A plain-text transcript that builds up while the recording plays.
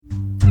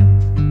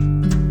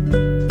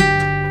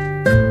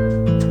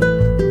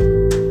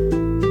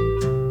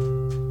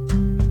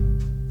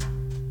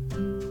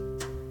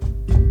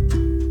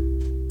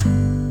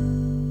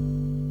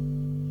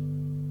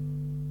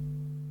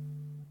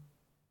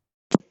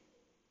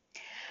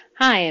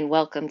Hi, and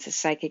welcome to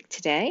Psychic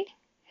Today,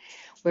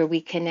 where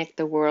we connect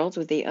the world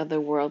with the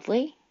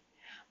otherworldly.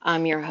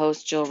 I'm your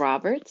host, Jill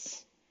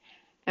Roberts,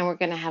 and we're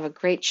going to have a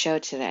great show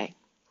today.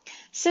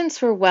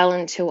 Since we're well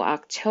into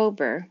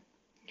October,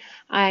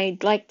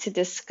 I'd like to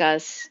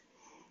discuss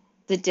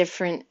the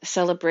different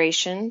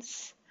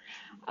celebrations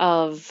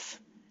of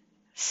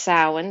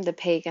Samhain, the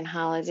pagan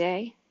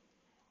holiday,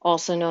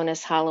 also known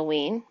as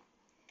Halloween.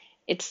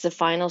 It's the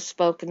final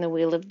spoke in the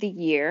wheel of the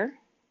year,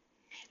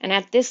 and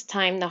at this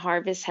time, the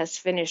harvest has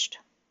finished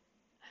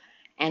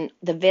and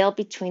the veil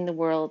between the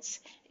worlds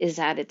is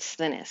at its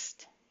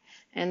thinnest.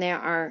 And there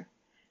are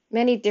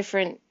many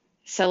different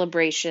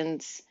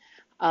celebrations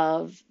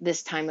of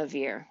this time of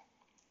year,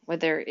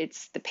 whether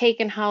it's the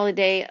pagan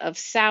holiday of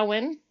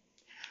Samhain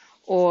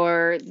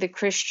or the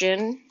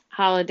Christian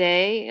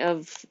holiday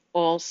of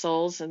All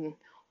Souls and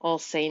All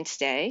Saints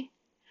Day,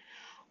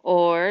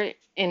 or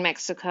in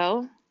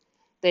Mexico,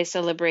 they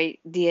celebrate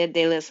Dia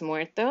de los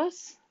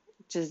Muertos,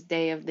 which is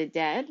Day of the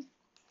Dead.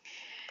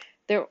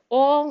 They're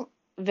all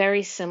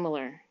very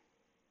similar.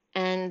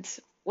 And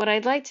what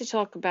I'd like to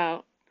talk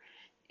about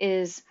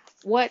is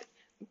what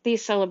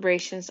these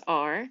celebrations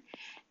are.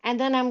 And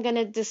then I'm going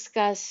to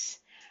discuss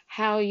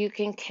how you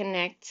can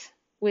connect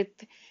with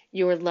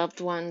your loved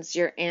ones,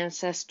 your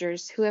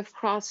ancestors who have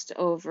crossed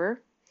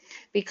over.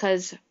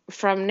 Because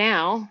from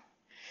now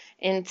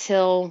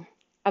until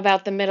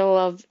about the middle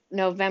of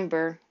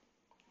November,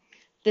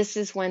 this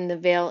is when the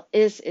veil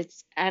is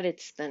at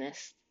its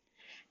thinnest.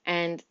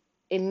 And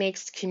it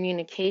makes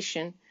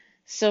communication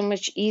so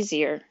much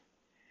easier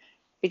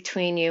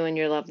between you and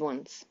your loved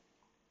ones.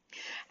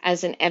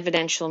 As an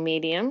evidential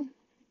medium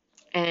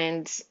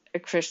and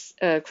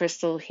a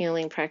crystal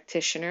healing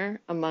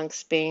practitioner,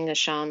 amongst being a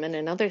shaman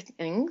and other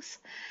things,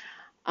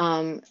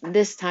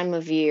 this time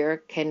of year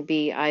can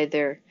be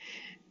either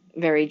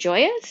very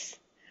joyous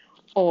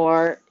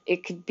or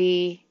it could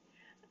be,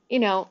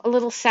 a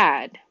little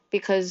sad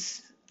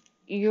because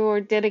you're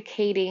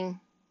dedicating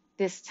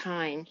this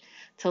time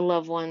to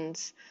loved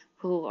ones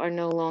who are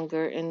no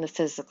longer in the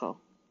physical.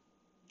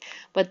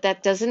 But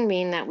that doesn't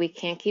mean that we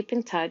can't keep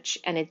in touch,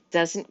 and it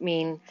doesn't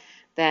mean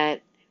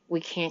that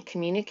we can't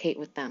communicate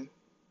with them.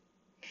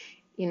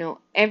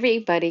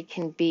 Everybody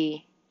can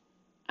be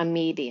a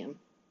medium.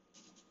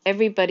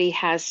 Everybody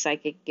has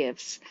psychic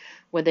gifts,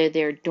 whether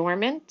they're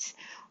dormant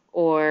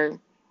or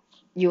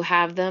you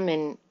have them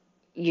and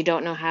you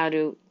don't know how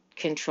to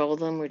control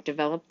them or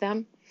develop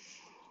them.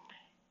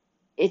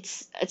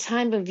 It's a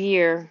time of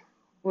year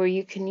where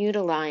you can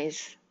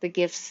utilize the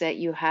gifts that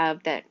you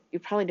have that you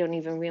probably don't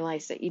even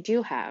realize that you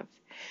do have.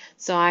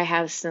 So I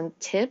have some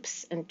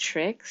tips and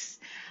tricks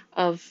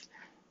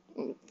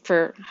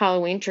for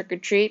Halloween trick or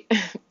treat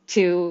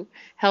to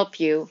help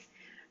you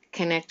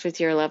connect with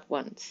your loved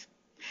ones.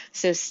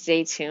 So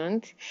stay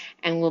tuned,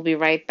 and we'll be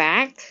right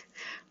back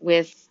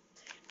with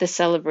the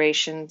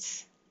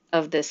celebrations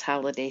of this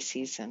holiday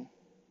season.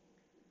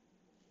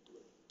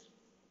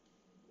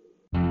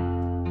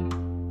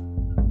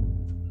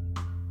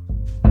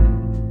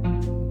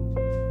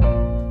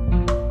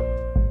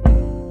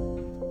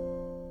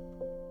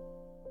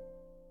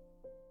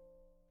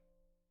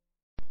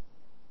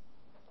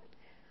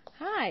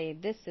 Hi,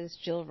 this is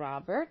Jill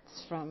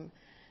Roberts from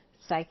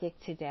Psychic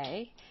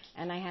Today,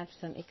 and I have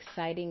some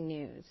exciting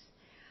news.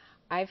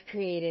 I've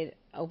created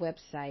a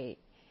website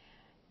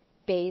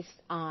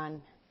based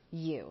on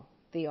you,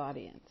 the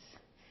audience.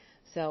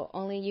 So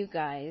only you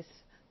guys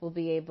will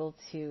be able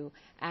to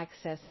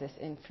access this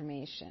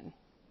information.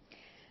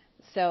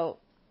 So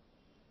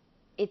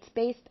it's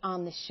based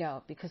on the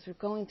show because we're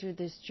going through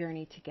this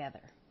journey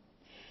together.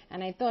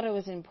 And I thought it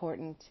was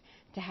important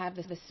to have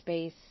a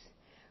space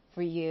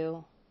for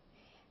you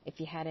if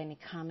you had any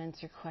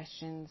comments or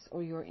questions,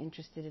 or you were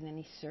interested in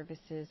any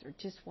services, or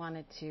just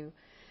wanted to,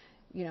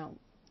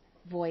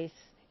 voice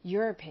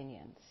your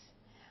opinions.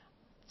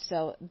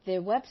 So the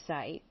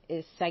website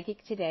is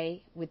Psychic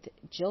Today with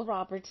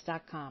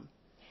JillRoberts.com.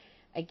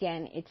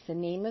 Again, it's the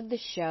name of the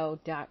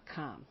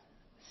show.com.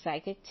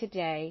 Psychic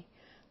Today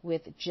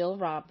with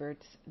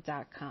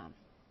JillRoberts.com.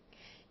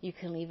 You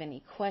can leave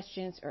any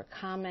questions or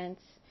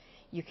comments.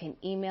 You can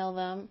email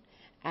them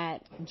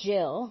at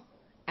Jill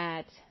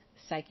at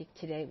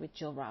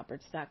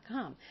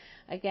psychictodaywithjillroberts.com.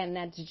 Again,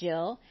 that's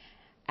Jill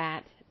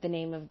at the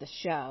name of the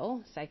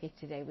show, Psychic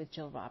Today with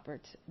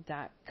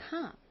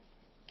JillRoberts.com.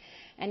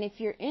 And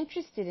if you're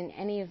interested in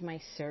any of my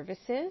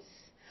services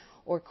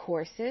or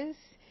courses,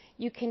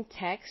 you can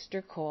text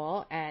or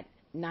call at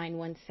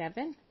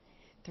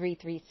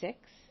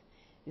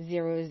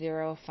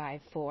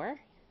 917-336-0054.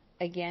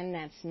 Again,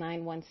 that's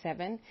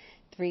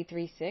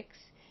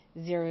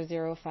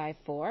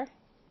 917-336-0054.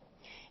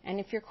 And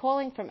if you're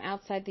calling from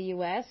outside the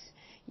U.S.,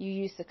 you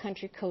use the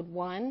country code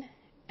 1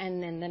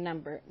 and then the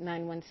number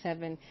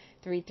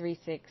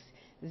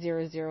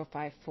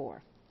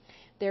 917-336-0054.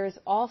 There is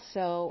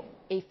also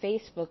a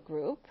Facebook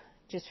group,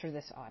 just for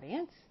this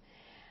audience,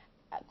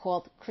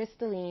 called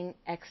Crystalline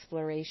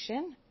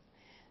Exploration.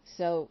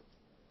 So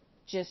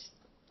just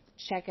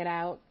check it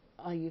out.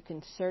 You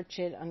can search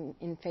it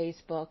in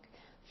Facebook.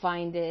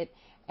 find it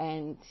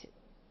and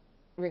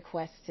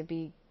request to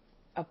be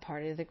a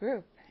part of the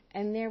group.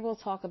 And there we'll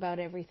talk about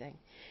everything.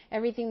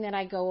 Everything that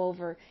I go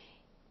over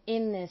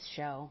in this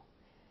show,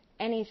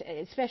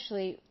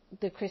 especially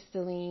the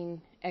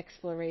crystalline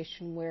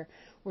exploration, where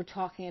we're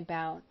talking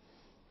about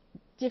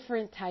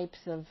different types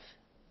of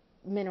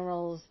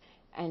minerals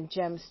and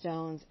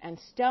gemstones and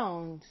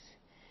stones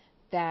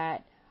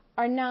that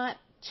are not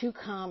too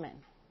common.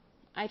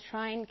 I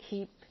try and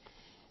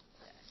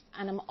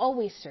and I'm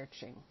always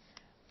searching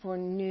for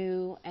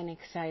new and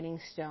exciting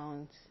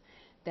stones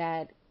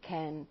that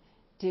can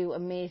do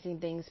amazing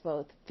things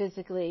both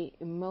physically,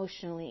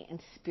 emotionally, and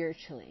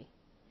spiritually.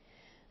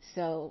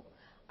 So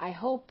I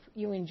hope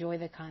you enjoy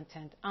the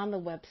content on the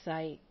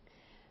website.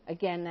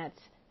 Again,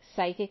 that's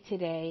Psychic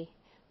Today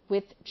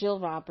with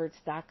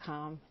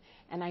JillRoberts.com,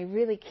 and I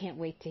really can't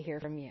wait to hear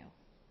from you.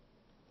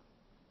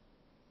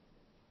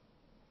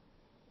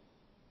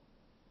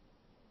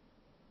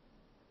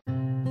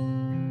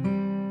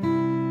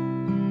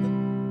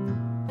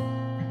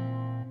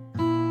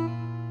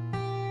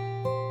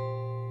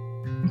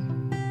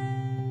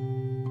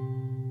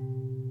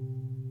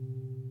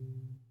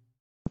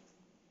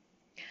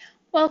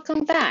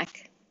 Welcome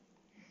back.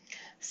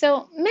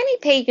 So many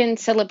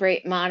pagans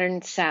celebrate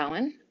modern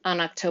Samhain on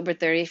October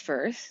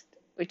 31st,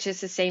 which is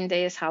the same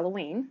day as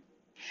Halloween.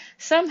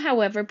 Some,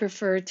 however,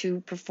 prefer to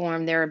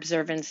perform their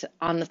observance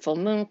on the full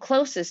moon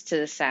closest to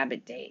the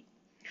Sabbath date.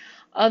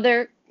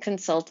 Others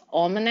consult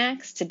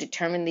almanacs to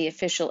determine the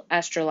official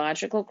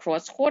astrological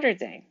cross-quarter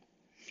day.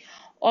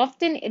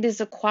 Often it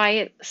is a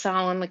quiet,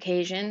 solemn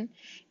occasion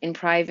in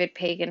private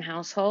pagan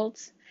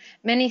households.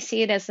 Many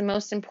see it as the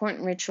most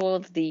important ritual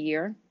of the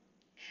year.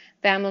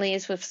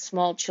 Families with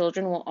small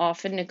children will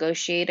often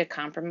negotiate a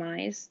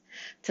compromise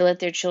to let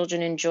their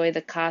children enjoy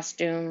the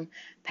costume,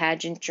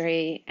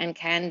 pageantry, and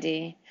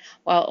candy,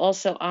 while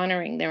also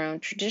honoring their own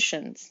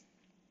traditions.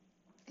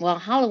 While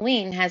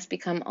Halloween has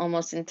become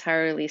almost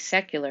entirely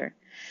secular,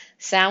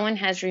 Samhain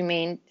has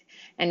remained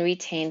and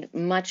retained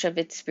much of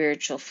its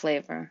spiritual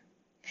flavor.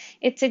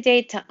 It's a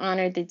day to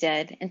honor the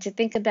dead and to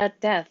think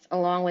about death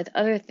along with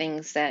other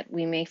things that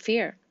we may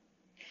fear.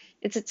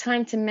 It's a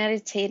time to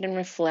meditate and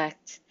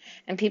reflect,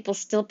 and people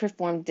still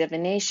perform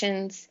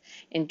divinations,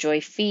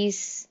 enjoy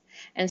feasts,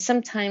 and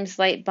sometimes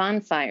light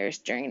bonfires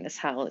during this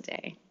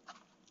holiday.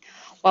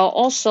 While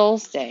All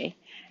Souls Day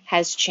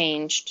has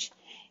changed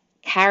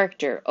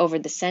character over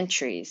the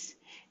centuries,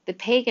 the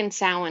pagan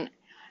Samhain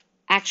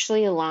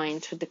actually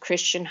aligns with the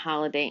Christian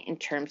holiday in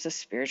terms of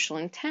spiritual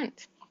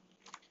intent.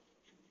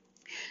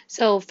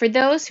 So for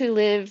those who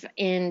live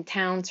in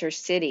towns or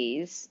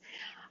cities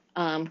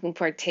who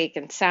partake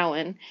in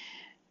Samhain,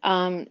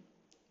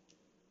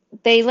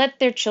 they let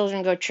their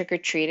children go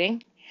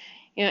trick-or-treating.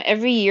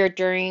 Every year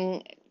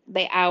during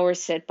the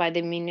hours set by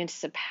the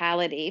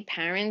municipality,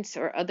 parents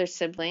or other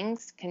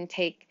siblings can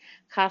take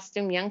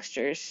costume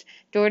youngsters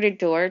door to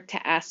door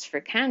to ask for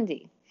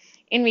candy.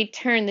 In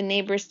return, the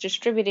neighbors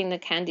distributing the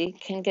candy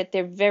can get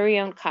their very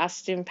own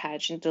costume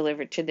pageant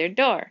delivered to their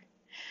door.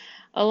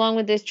 Along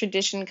with this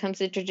tradition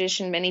comes a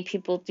tradition many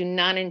people do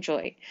not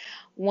enjoy,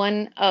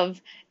 one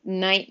of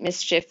night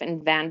mischief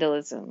and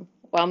vandalism.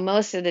 While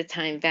most of the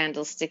time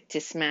vandals stick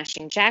to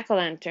smashing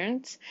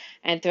jack-o'-lanterns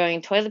and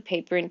throwing toilet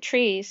paper in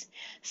trees,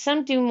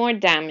 some do more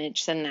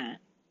damage than that.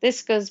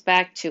 This goes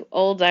back to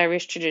old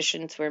Irish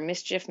traditions where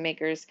mischief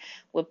makers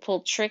would pull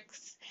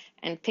tricks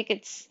and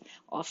pickets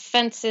off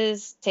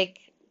fences, take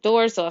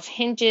doors off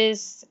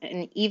hinges,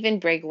 and even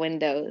break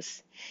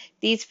windows.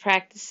 These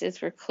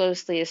practices were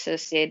closely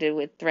associated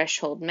with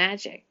threshold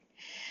magic.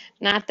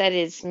 Not that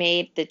it's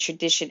made the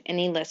tradition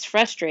any less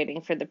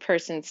frustrating for the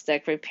person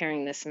stuck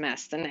repairing this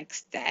mess the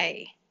next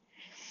day.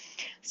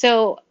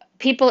 So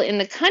people in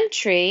the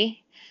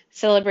country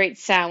celebrate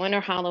Samhain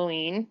or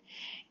Halloween,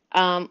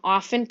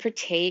 often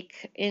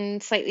partake in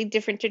slightly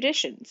different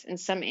traditions. In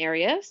some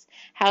areas,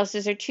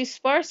 houses are too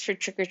sparse for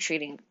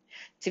trick-or-treating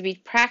to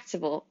be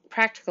practical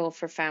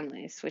for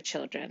families with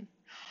children.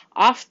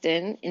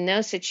 Often, in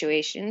those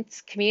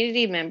situations,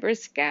 community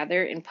members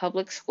gather in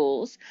public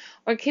schools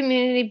or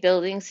community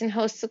buildings and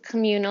host a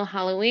communal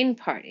Halloween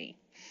party.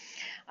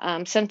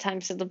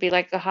 Sometimes it'll be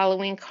like a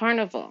Halloween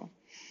carnival.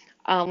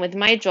 With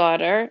my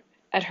daughter,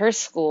 at her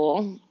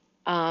school,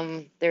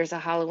 there's a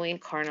Halloween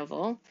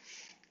carnival.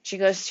 She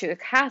goes to a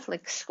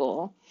Catholic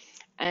school,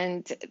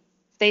 and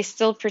they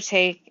still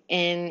partake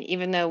in,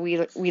 even though we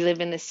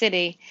live in the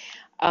city,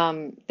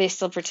 they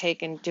still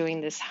partake in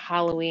doing this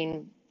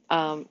Halloween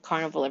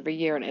carnival every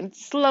year, and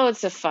it's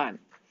loads of fun,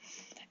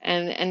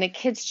 and the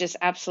kids just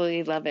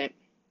absolutely love it.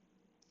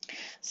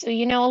 So,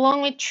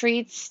 along with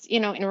treats,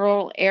 in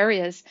rural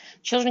areas,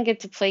 children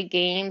get to play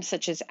games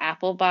such as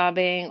apple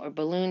bobbing or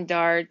balloon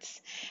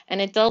darts, and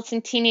adults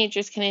and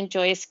teenagers can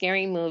enjoy a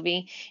scary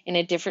movie in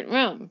a different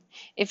room.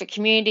 If a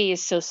community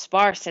is so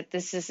sparse that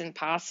this isn't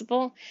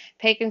possible,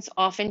 pagans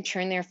often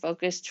turn their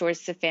focus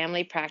towards the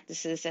family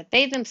practices that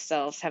they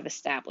themselves have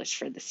established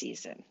for the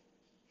season.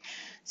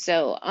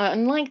 So,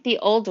 unlike the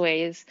old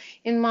ways,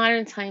 in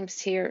modern times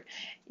here,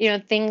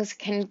 things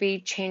can be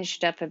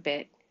changed up a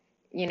bit.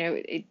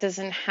 It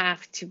doesn't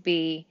have to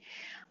be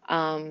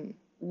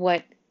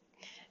what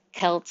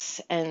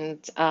Celts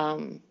and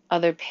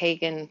other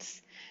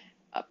pagans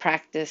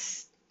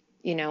practiced,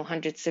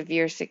 hundreds of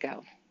years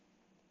ago.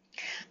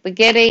 But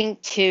getting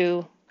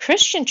to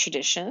Christian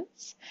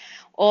traditions,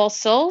 All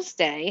Souls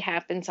Day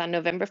happens on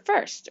November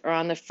 1st or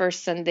on the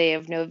first Sunday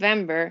of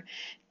November,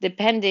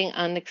 depending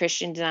on the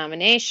Christian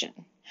denomination.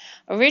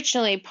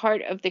 Originally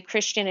part of the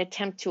Christian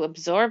attempt to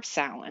absorb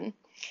Samhain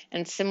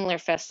and similar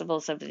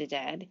festivals of the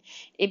dead,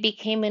 it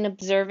became an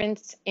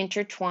observance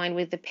intertwined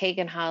with the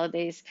pagan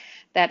holidays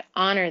that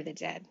honor the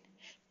dead.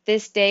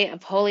 This day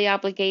of holy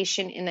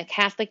obligation in the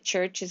Catholic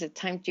Church is a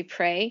time to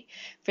pray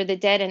for the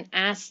dead and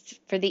ask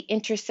for the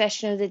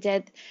intercession of the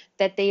dead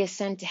that they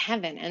ascend to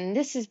heaven. And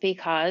this is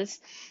because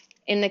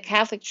in the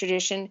Catholic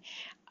tradition,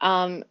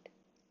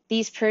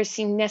 these prayers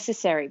seem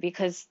necessary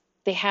because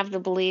they have the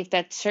belief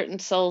that certain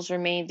souls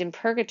remained in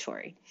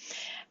purgatory.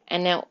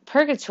 And now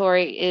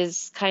purgatory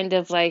is kind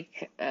of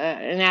like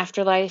an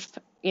afterlife,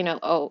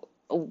 a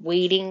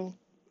waiting,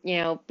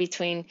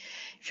 between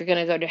if you're going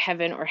to go to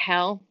heaven or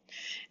hell.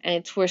 And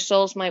it's where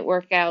souls might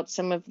work out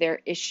some of their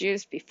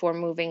issues before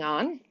moving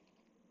on.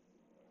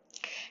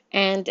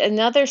 And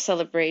another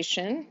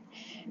celebration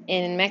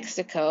in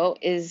Mexico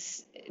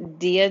is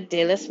Dia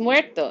de los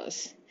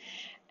Muertos.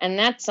 And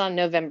that's on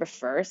November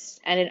 1st.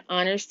 And it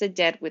honors the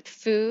dead with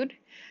food,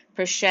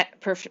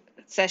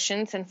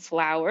 processions, and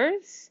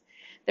flowers.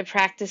 The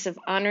practice of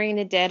honoring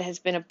the dead has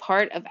been a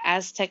part of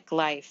Aztec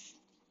life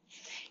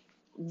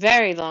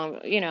very long,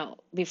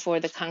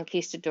 before the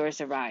conquistadors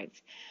arrived.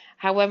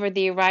 However,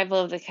 the arrival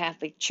of the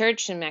Catholic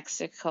Church in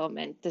Mexico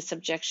meant the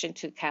subjection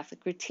to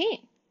Catholic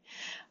routine.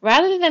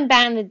 Rather than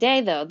ban the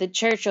day, though, the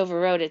Church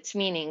overrode its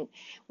meaning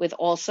with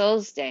All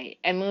Souls Day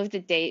and moved the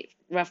date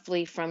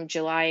roughly from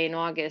July and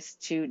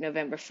August to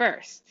November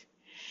 1st.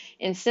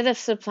 Instead of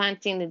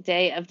supplanting the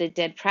Day of the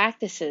Dead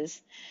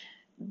practices,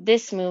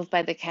 this move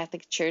by the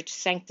Catholic Church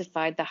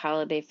sanctified the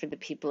holiday for the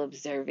people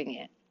observing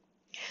it.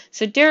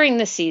 So during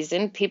the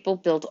season, people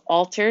build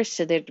altars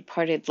to their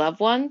departed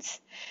loved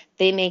ones.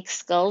 They make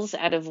skulls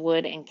out of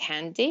wood and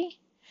candy,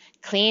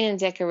 clean and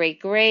decorate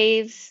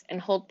graves,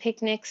 and hold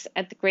picnics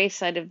at the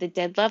graveside of the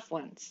dead loved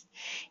ones.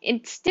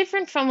 It's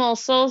different from All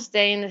Souls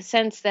Day in the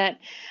sense that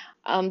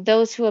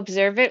those who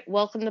observe it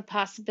welcome the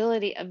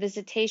possibility of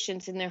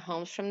visitations in their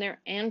homes from their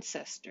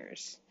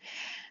ancestors.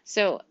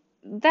 So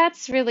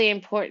that's really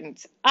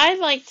important. I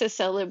like to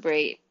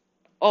celebrate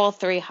all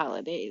three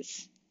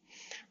holidays.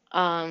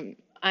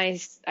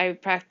 I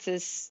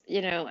practice,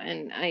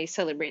 and I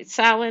celebrate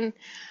Samhain,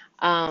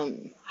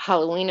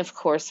 Halloween, of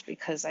course,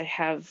 because I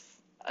have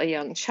a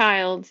young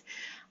child.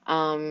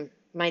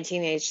 My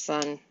teenage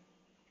son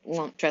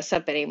won't dress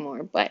up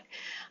anymore, but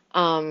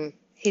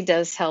he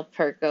does help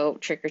her go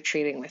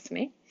trick-or-treating with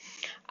me.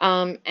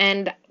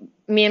 And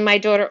me and my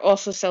daughter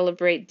also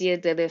celebrate Dia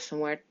de los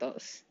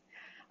Muertos.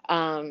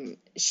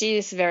 She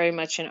is very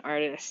much an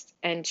artist,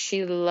 and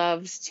she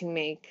loves to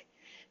make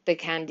the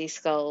candy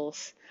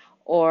skulls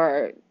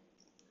or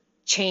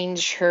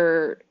change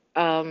her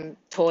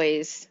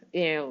toys,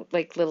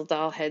 like little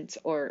doll heads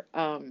or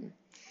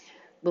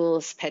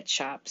Littlest Pet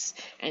Shops,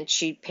 and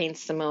she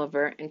paints them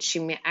over, and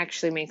she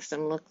actually makes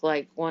them look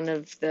like one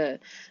of the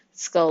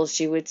skulls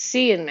you would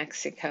see in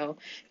Mexico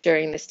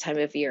during this time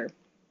of year.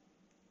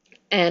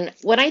 And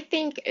what I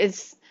think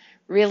is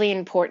really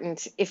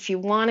important, if you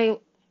want to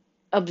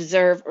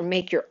observe or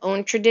make your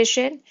own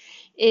tradition,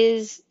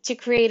 is to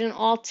create an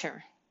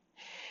altar.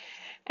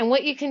 And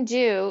what you can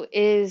do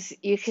is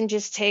you can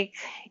just take,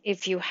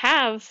 if you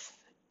have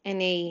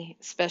any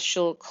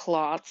special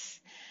cloths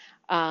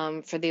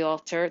for the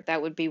altar,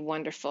 that would be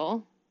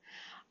wonderful.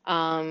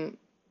 I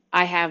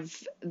have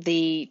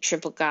the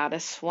Triple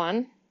Goddess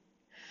one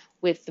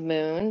with the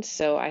moon,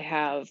 so I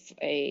have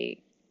a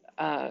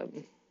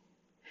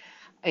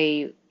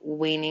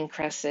waning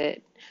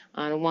crescent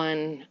on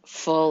one,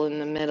 full in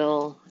the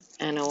middle,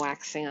 and a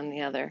waxing on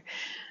the other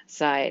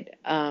side.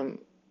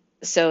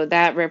 So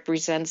that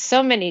represents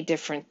so many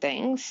different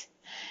things.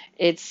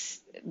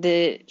 It's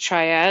the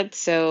triad,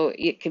 so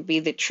it could be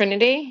the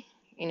Trinity,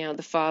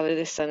 the Father,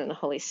 the Son, and the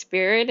Holy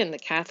Spirit in the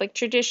Catholic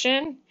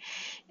tradition.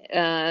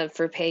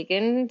 For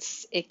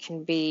pagans, it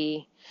can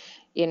be,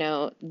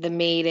 the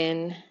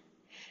maiden,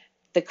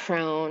 the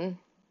crone,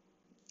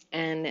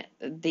 and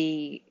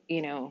the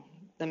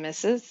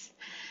missus.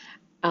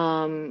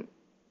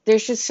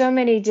 There's just so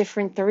many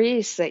different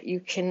threes that you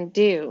can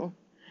do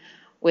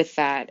with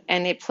that,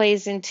 and it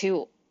plays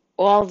into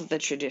all of the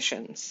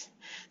traditions.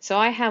 So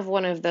I have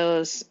one of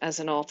those as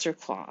an altar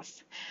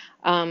cloth.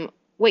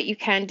 What you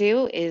can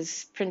do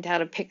is print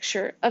out a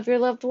picture of your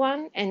loved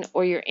one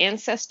or your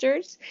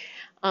ancestors,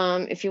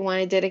 if you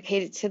want to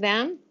dedicate it to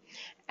them,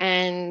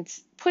 and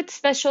put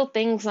special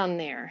things on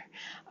there.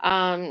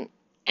 And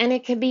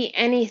it could be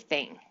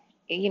anything.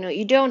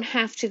 You don't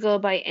have to go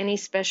by any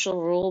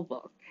special rule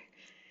book.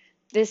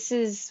 This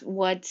is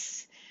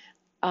what's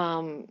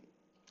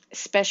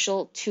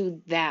special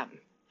to them.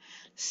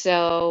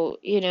 So,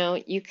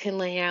 you can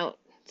lay out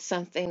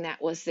something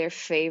that was their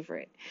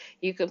favorite.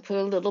 You can put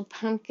a little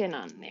pumpkin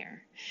on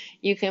there.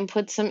 You can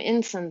put some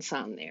incense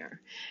on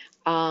there.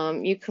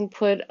 You can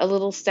put a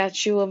little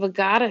statue of a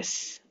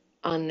goddess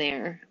on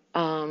there.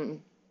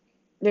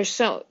 There's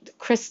so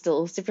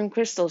crystals, different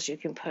crystals you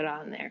can put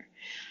on there.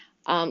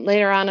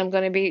 Later on, I'm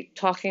going to be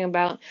talking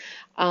about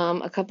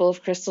a couple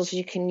of crystals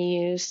you can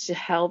use to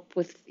help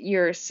with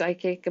your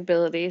psychic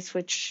abilities,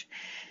 which,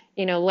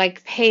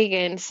 like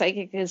pagan,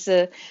 psychic is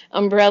a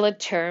umbrella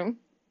term.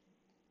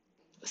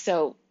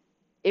 So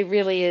it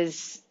really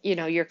is,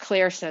 your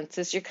clear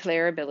senses, your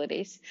clear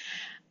abilities.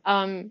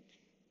 Um,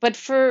 but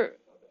for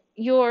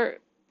your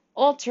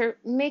altar,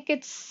 make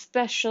it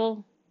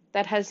special,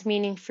 that has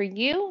meaning for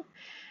you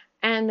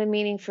and the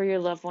meaning for your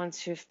loved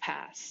ones who've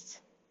passed.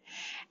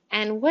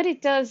 And what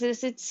it does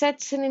is it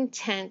sets an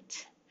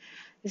intent,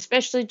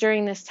 especially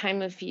during this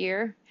time of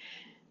year,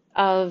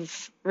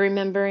 of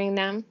remembering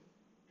them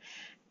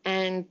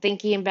and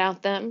thinking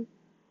about them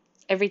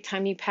every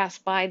time you pass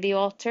by the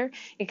altar.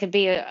 It could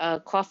be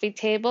a coffee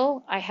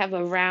table. I have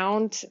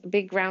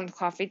big round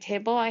coffee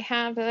table I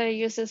have that I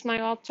use as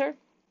my altar.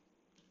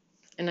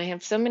 And I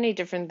have so many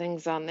different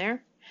things on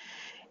there.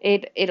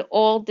 It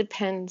all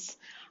depends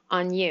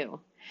on you.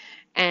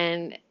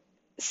 And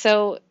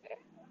so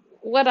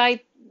what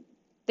I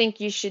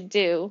think you should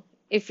do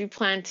if you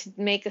plan to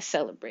make a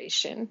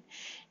celebration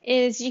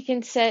is you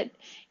can set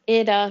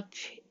it up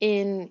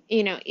in,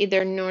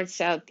 either north,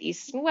 south,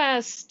 east, and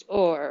west,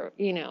 or,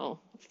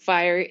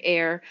 fire,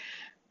 air,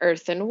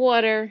 earth, and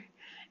water.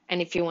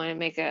 And if you want to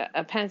make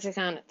a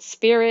pentagon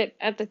spirit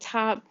at the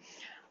top,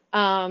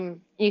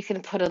 you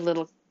can put a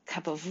little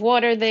cup of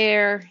water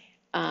there.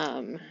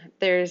 Um,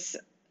 there's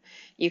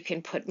You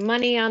can put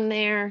money on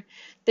there.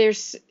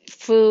 There's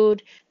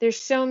food. There's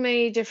so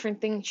many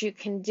different things you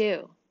can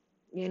do,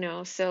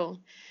 so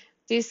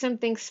do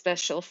something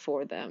special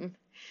for them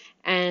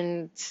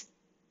and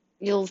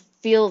you'll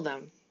feel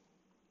them,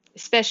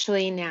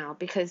 especially now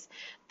because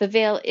the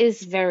veil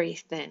is very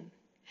thin.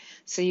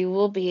 So you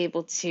will be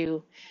able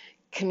to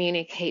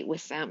communicate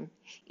with them.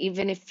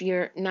 Even if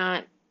you're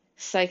not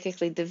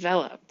psychically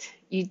developed,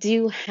 you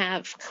do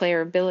have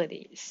clear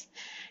abilities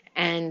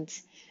and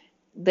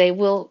they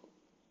will,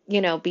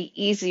 be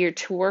easier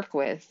to work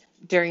with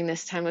during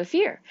this time of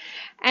year.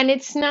 And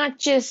it's not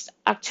just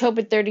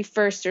October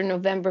 31st or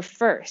November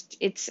 1st.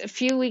 It's a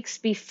few weeks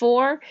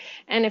before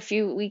and a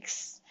few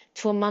weeks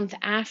to a month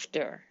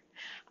after.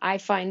 I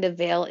find the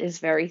veil is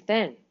very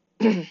thin.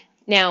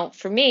 Now,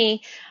 for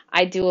me,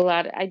 I do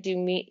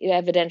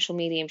evidential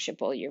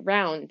mediumship all year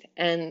round,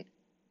 and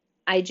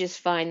I just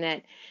find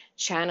that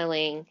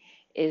channeling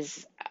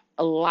is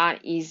a lot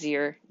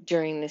easier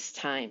during this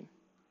time.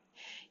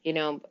 You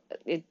know,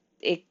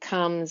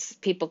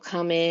 people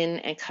come in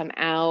and come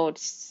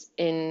out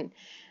in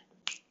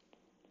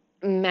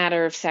a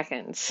matter of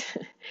seconds.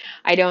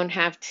 I don't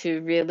have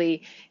to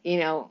really,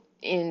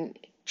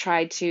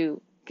 try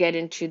to get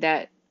into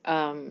that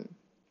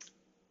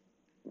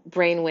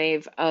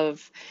brainwave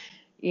of,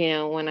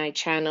 when I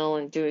channel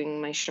and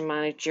doing my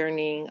shamanic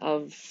journey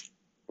of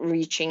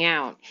reaching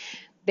out.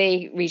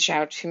 They reach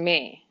out to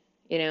me.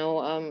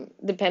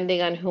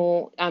 Depending on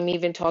who I'm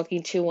even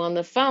talking to on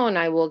the phone,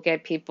 I will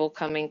get people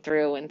coming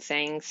through and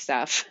saying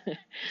stuff.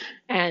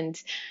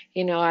 And,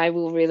 I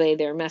will relay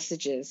their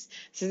messages.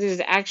 So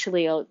there's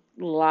actually a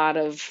lot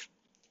of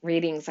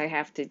readings I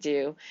have to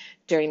do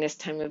during this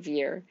time of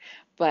year.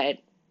 But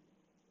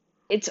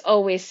it's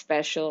always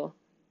special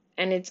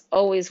and it's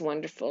always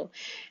wonderful.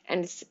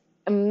 And it's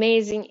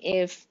amazing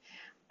if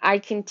I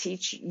can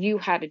teach you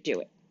how to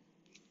do it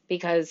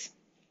because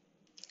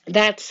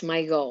that's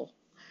my goal.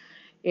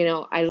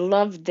 I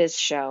love this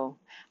show.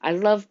 I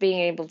love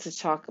being able to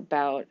talk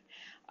about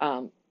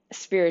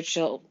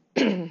spiritual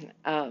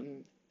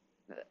um,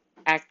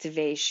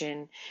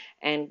 activation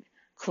and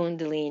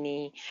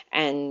kundalini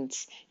and,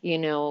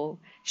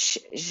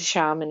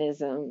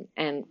 shamanism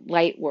and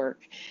light work.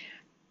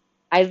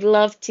 I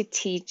love to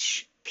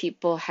teach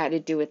people how to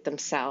do it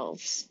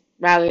themselves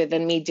rather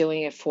than me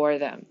doing it for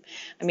them.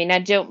 I mean, I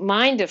don't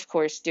mind, of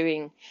course,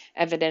 doing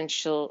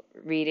evidential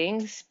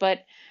readings,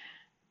 but,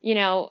 you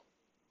know,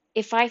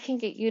 if I can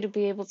get you to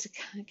be able to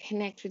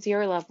connect with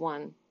your loved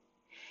one,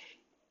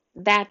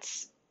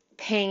 that's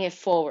paying it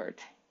forward.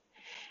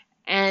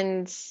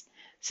 And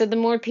so the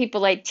more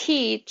people I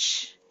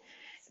teach,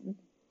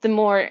 the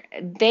more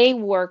they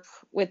work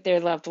with their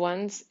loved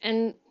ones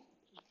and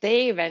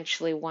they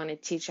eventually want to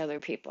teach other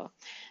people.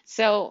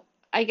 So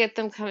I get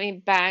them coming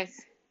back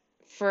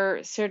for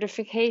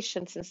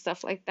certifications and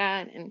stuff like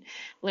that and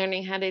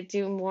learning how to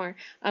do more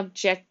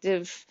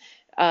objective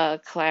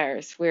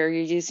clairs where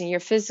you're using your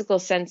physical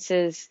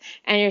senses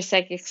and your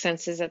psychic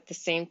senses at the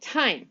same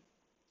time.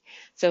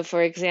 So,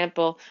 for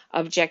example,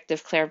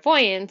 objective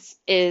clairvoyance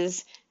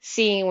is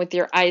seeing with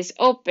your eyes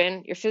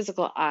open, your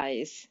physical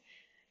eyes,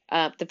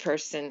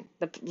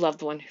 the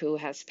loved one who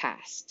has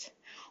passed.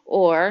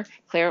 Or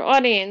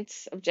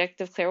clairaudience,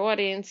 objective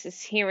clairaudience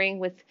is hearing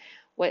with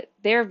what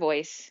their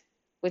voice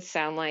would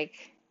sound like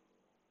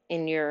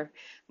in your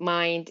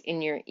mind,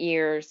 in your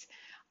ears,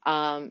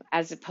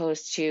 as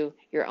opposed to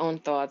your own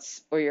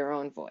thoughts or your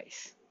own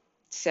voice.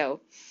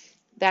 So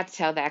that's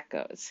how that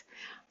goes.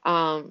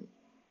 Um,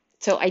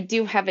 so I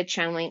do have a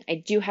channeling, I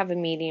do have a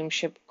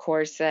mediumship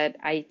course that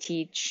I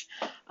teach.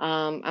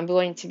 I'm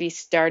going to be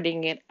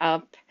starting it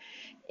up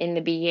in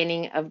the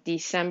beginning of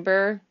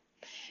December.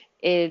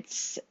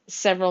 It's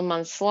several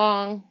months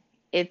long.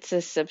 It's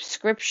a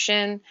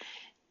subscription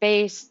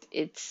based.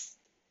 It's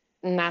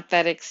not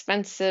that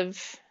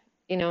expensive.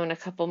 In a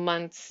couple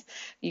months,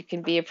 you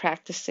can be a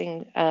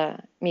practicing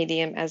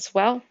medium as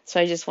well. So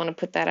I just want to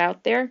put that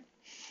out there.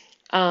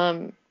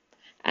 Um,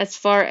 as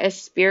far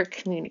as spirit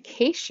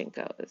communication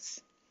goes,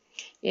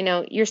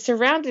 you're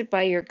surrounded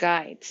by your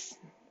guides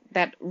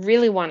that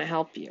really want to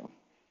help you.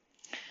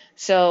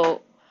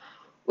 So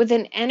with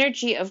an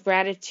energy of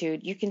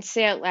gratitude, you can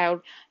say out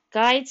loud,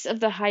 guides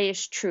of the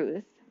highest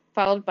truth,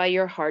 followed by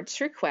your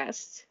heart's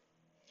request.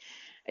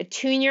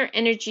 Attune your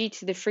energy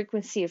to the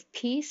frequency of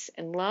peace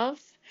and love,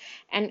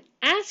 and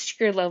ask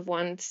your loved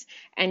ones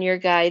and your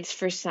guides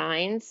for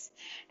signs,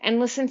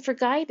 and listen for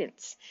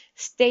guidance.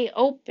 Stay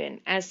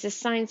open as the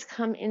signs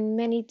come in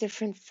many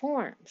different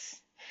forms.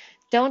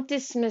 Don't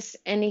dismiss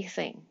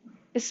anything,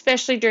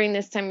 especially during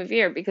this time of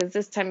year, because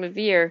this time of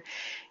year,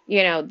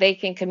 they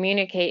can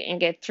communicate and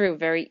get through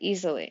very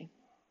easily.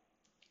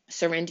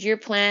 Surrender your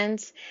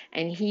plans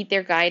and heed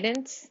their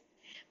guidance.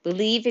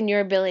 Believe in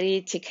your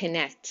ability to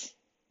connect.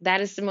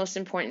 That is the most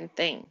important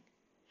thing.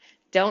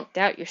 Don't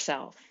doubt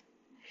yourself.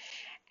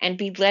 And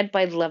be led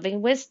by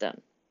loving wisdom.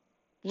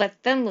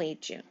 Let them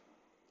lead you.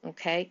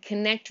 Okay?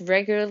 Connect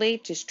regularly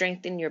to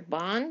strengthen your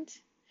bond.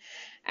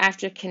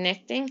 After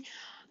connecting,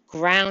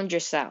 ground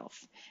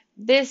yourself.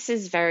 This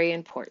is very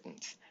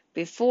important.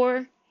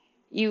 Before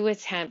you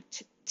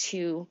attempt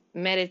to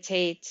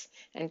meditate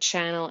and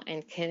channel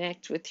and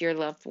connect with your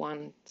loved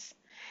ones,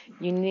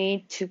 you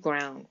need to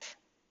ground,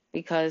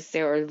 because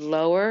there are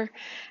lower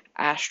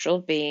astral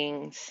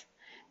beings,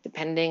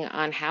 depending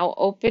on how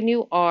open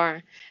you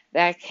are,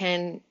 that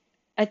can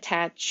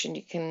attach, and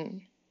you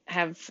can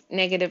have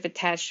negative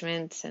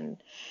attachments and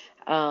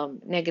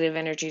negative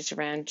energies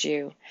around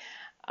you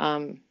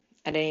at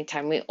any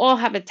time. We all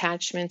have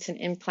attachments and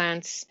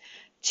implants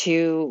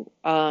to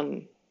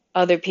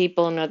other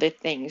people and other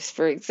things.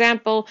 For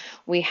example,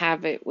 we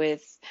have it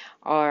with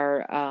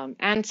our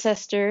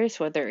ancestors,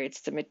 whether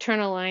it's the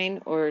maternal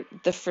line or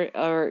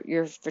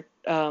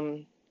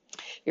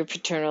your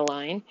paternal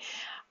line.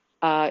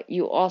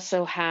 You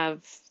also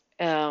have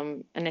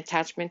an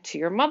attachment to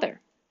your mother.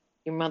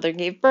 Your mother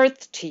gave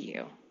birth to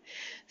you.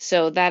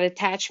 So that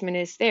attachment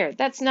is there.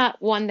 That's not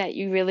one that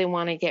you really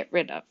want to get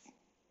rid of.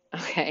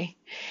 Okay.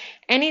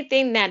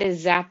 Anything that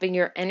is zapping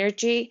your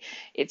energy,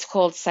 it's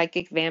called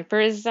psychic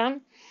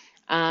vampirism.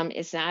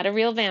 It's not a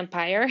real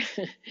vampire.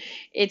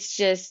 It's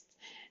just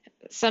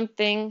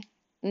something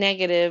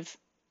negative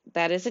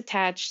that is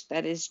attached,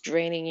 that is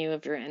draining you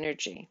of your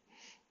energy.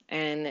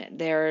 And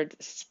there are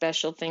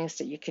special things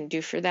that you can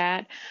do for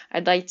that.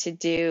 I'd like to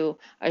do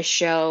a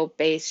show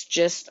based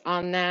just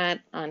on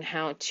that, on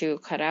how to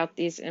cut out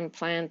these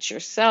implants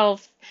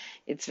yourself.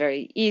 It's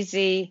very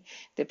easy,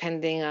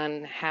 depending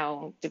on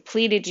how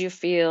depleted you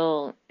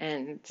feel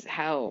and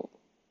how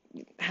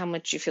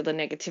much you feel the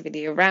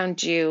negativity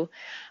around you.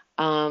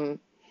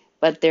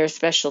 But there are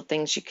special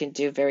things you can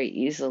do very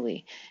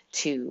easily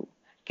to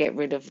get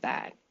rid of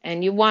that.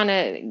 And you want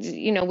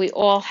to, we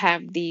all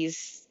have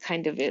these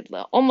kind of,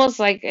 almost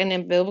like an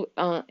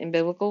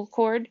umbilical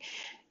cord.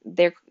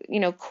 They're,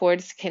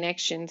 cords,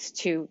 connections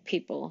to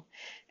people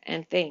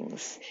and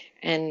things.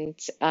 And,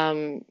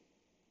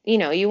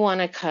 you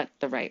want to cut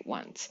the right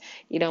ones.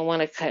 You don't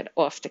want to cut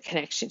off the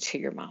connection to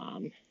your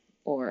mom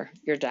or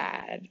your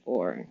dad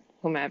or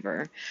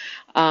whomever.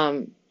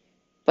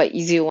 But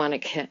you do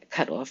want to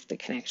cut off the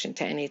connection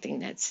to anything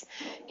that's,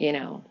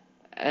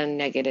 a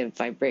negative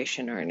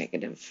vibration or a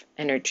negative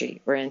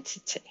energy or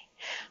entity.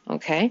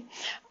 Okay.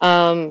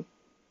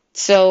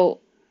 So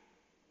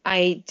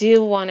I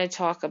do want to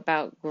talk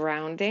about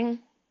grounding.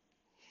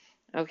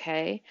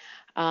 Okay.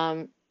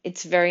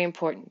 It's very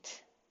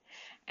important.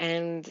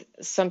 And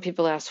some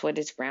people ask, what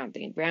is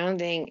grounding?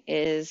 Grounding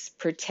is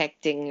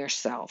protecting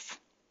yourself.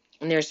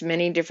 And there's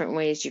many different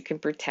ways you can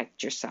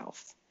protect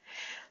yourself.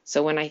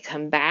 So when I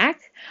come back,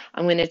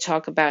 I'm going to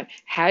talk about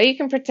how you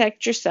can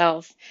protect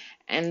yourself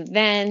and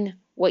then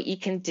what you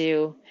can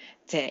do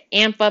to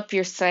amp up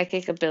your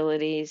psychic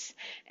abilities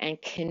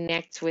and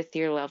connect with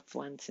your loved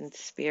ones in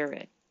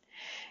spirit.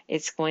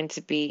 It's going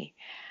to be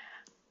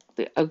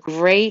a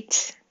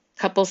great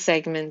couple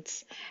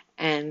segments,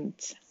 and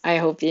I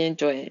hope you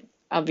enjoy it.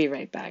 I'll be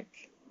right back.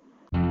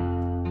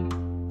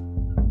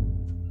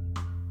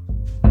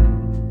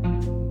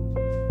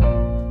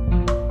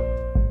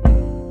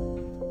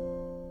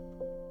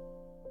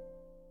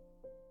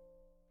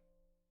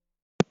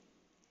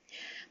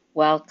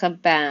 Welcome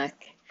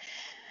back.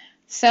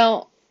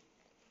 So,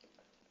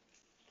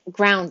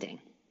 grounding.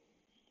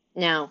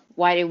 Now,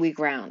 why do we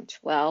ground?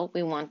 Well,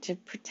 we want to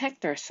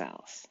protect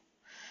ourselves.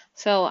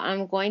 So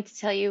I'm going to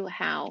tell you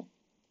how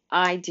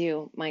I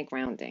do my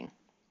grounding.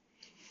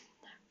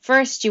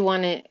 First, you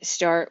want to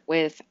start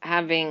with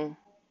having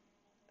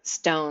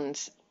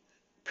stones,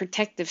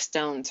 protective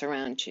stones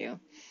around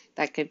you.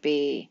 That could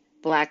be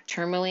black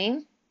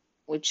tourmaline,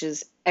 which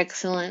is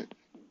excellent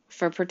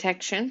for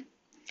protection.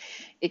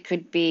 It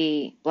could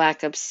be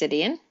black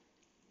obsidian.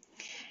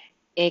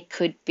 It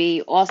could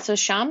be also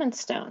shaman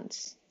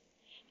stones.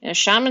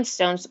 Shaman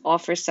stones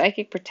offer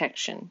psychic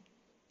protection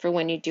for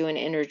when you do an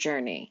inner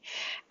journey.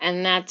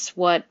 And that's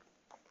what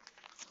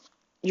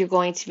you're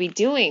going to be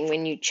doing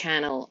when you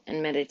channel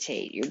and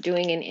meditate. You're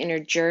doing an inner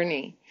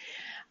journey.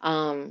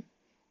 Um,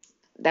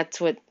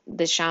 that's what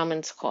the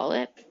shamans call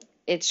it.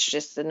 It's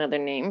just another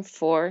name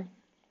for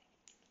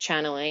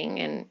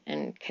channeling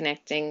and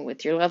connecting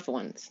with your loved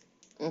ones.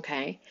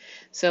 Okay?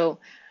 So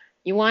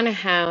you want to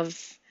have,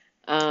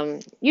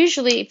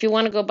 usually, if you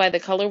want to go by the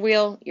color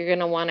wheel, you're going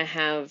to want to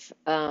have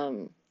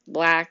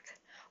black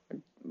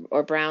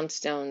or brown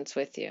stones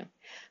with you.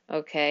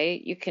 Okay,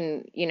 you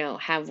can,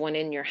 have one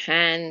in your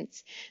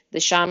hands. The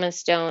shaman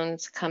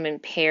stones come in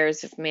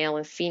pairs of male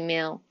and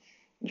female.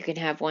 You can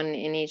have one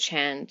in each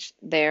hand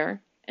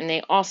there. And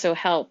they also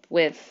help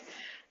with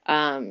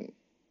um,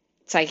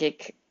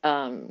 psychic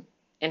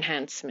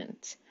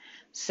enhancement.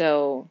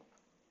 So,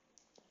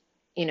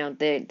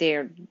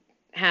 they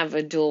have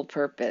a dual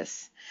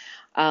purpose.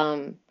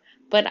 Um,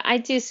 but I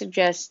do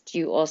suggest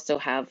you also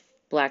have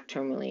black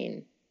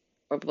tourmaline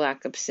or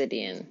black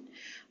obsidian.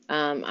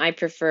 I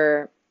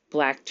prefer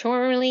black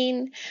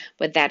tourmaline,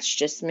 but that's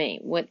just me.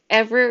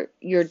 Whatever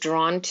you're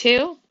drawn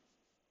to,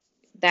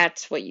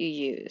 that's what you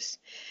use.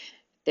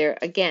 There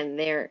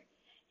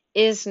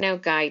is no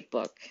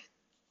guidebook.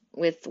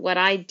 With what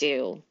I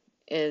do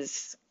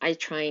is I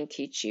try and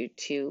teach you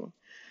to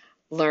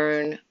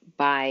learn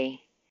by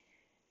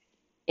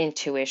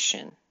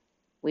intuition.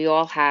 We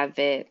all have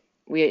it.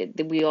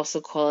 We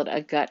also call it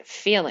a gut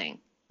feeling.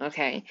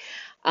 Okay,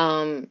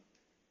 um,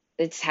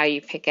 it's how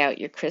you pick out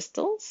your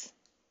crystals.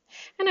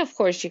 And of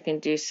course, you can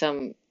do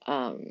some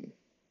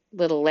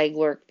little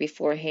legwork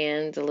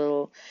beforehand, a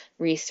little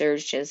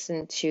research as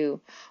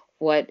into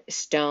what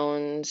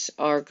stones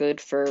are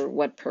good for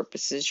what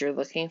purposes you're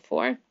looking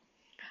for.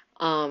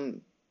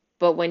 Um,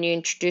 but when you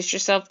introduce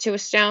yourself to a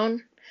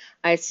stone,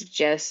 I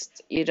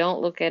suggest you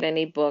don't look at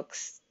any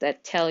books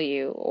that tell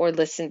you or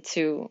listen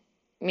to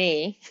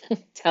me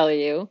tell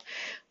you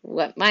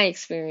what my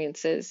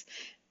experience is.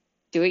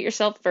 Do it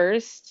yourself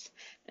first,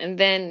 and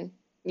then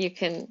you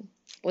can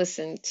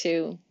listen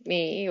to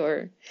me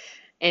or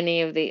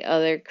any of the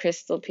other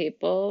crystal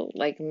people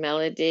like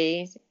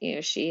Melody.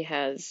 She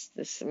has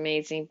this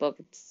amazing book.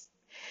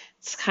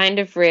 It's kind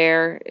of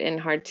rare and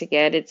hard to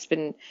get. It's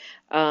been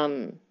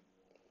um,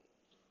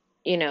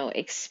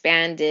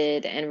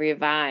 expanded and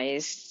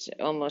revised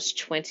almost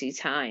 20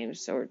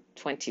 times or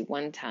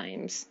 21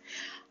 times.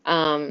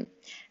 Um,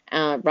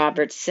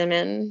 Robert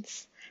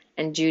Simmons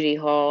and Judy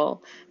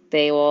Hall,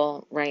 they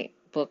all write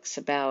books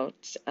about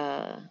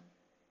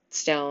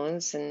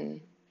stones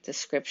and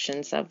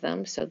descriptions of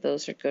them. So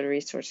those are good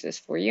resources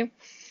for you.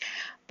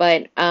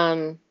 But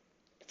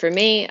for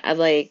me, I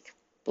like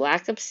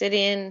black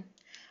obsidian.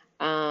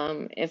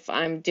 If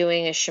I'm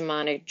doing a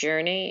shamanic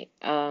journey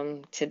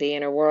to the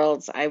inner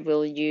worlds, I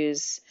will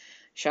use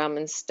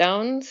shaman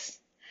stones.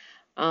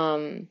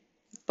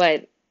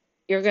 But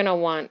you're going to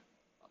want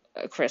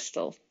a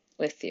crystal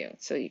with you.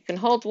 So you can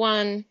hold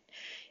one.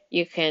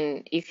 You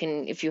can,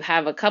 if you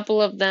have a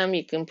couple of them,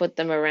 you can put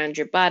them around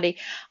your body.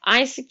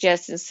 I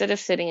suggest instead of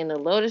sitting in the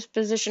lotus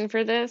position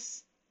for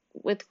this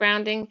with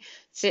grounding,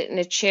 sit in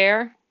a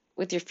chair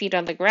with your feet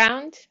on the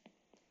ground.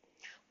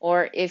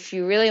 Or if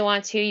you really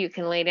want to, you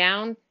can lay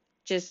down.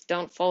 Just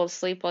don't fall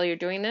asleep while you're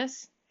doing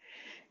this.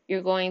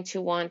 You're going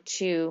to want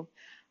to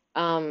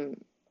um,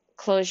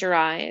 close your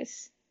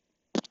eyes,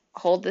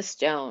 hold the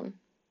stone,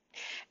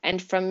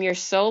 and from your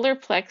solar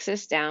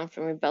plexus down,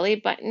 from your belly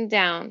button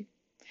down,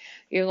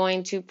 you're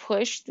going to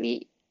push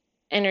the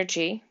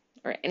energy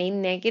or any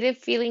negative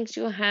feelings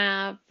you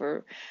have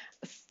or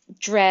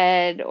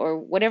dread or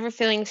whatever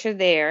feelings are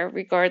there,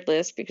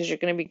 regardless, because you're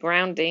going to be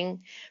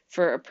grounding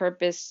for a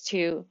purpose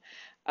to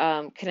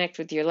connect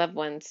with your loved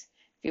ones.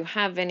 If you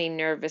have any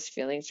nervous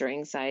feelings or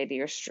anxiety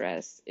or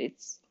stress,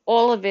 it's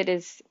all of it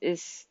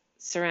is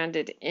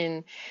surrounded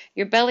in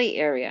your belly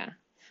area,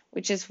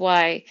 which is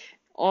why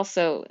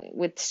also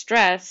with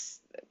stress,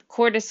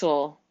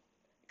 cortisol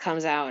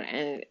comes out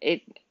and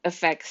it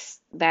affects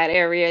that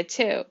area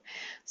too.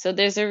 So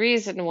there's a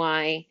reason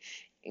why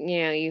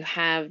you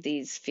have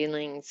these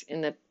feelings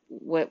in the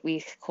what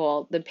we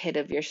call the pit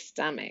of your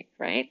stomach,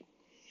 right?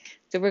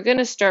 So we're going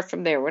to start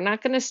from there. We're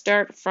not going to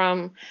start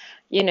from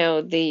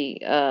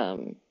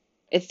the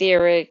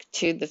etheric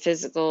to the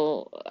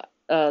physical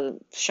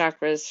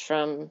chakras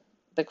from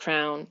the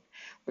crown.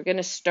 We're going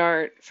to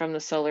start from the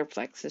solar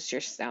plexus,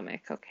 your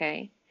stomach,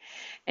 okay?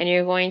 And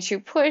you're going to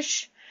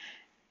push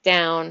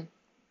down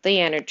the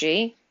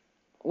energy,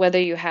 whether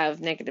you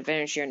have negative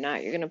energy or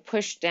not. You're going to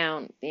push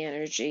down the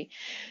energy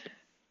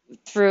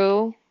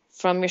through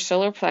from your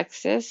solar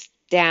plexus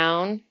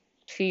down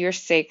to your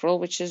sacral,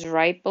 which is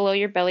right below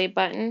your belly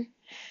button,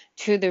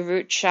 to the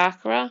root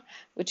chakra,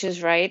 which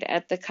is right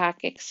at the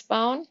coccyx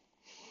bone.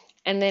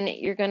 And then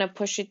you're going to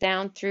push it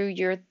down through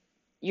your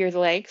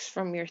legs,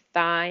 from your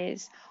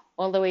thighs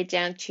all the way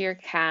down to your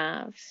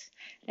calves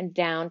and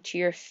down to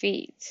your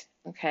feet.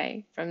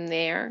 Okay, from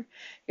there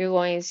you're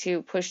going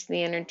to push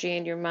the energy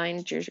in your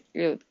mind.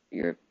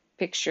 You're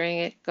picturing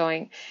it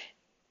going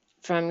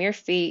from your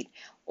feet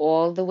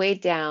all the way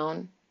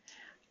down,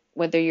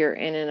 whether you're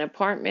in an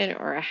apartment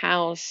or a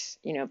house.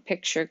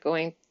 Picture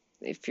going,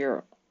 if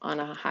you're on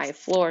a high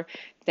floor,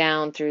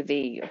 down through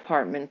the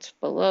apartments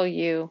below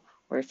you,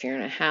 or if you're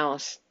in a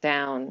house,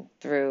 down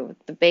through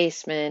the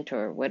basement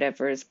or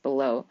whatever is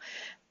below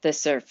the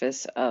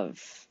surface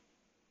of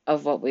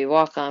what we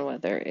walk on,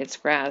 whether it's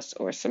grass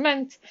or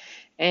cement.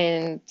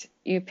 And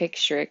you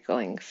picture it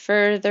going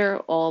further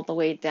all the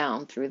way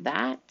down through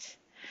that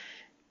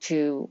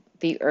to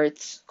the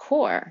Earth's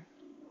core,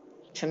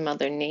 to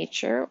Mother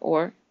Nature,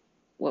 or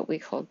what we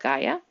call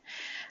Gaia.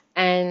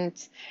 And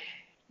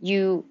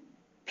you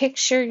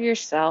picture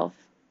yourself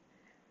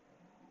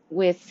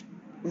with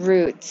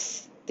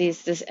roots.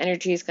 This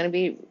energy is going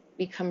to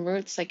become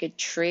roots like a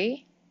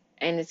tree,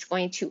 and it's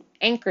going to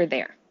anchor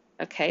there.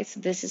 Okay, so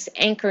this is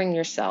anchoring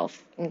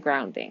yourself and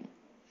grounding.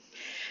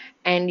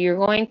 And you're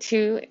going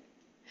to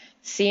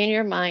see in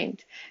your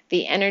mind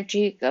the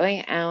energy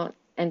going out,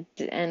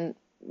 and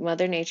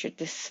Mother Nature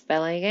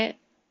dispelling it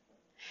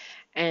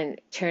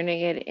and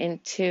turning it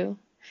into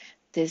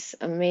this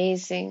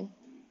amazing,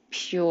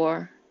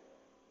 pure,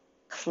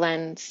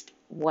 cleansed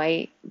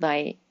white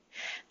light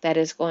that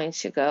is going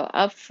to go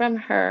up from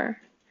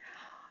her,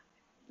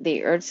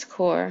 the Earth's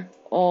core,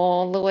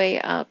 all the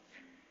way up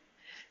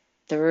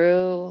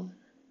through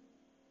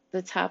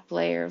the top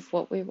layer of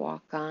what we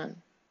walk on,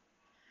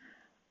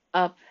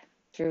 up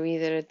through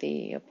either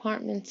the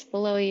apartments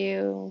below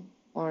you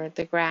or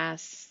the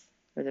grass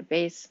or the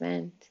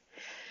basement.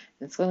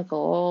 It's going to go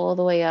all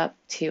the way up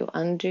to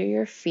under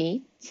your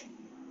feet,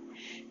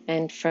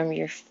 and from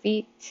your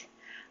feet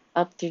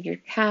up through your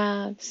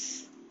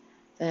calves,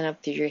 then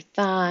up through your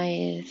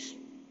thighs,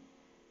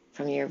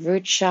 from your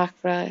root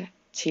chakra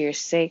to your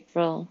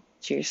sacral,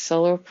 to your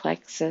solar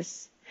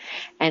plexus.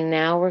 And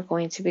now we're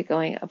going to be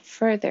going up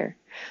further.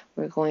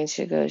 We're going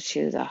to go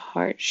to the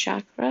heart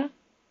chakra,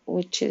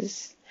 which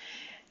is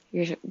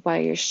by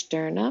your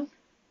sternum.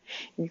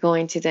 You're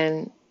going to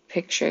then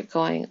picture it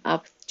going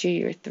up to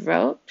your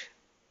throat,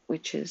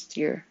 which is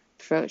your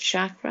throat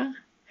chakra.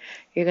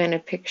 You're going to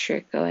picture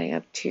it going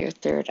up to your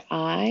third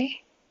eye.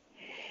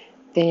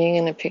 Then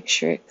you're going to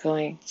picture it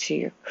going to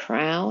your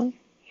crown.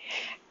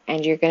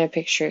 And you're going to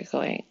picture it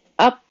going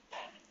up,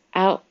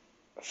 out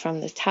from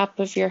the top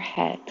of your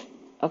head.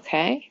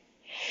 Okay?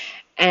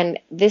 And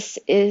this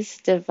is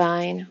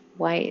divine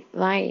white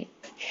light.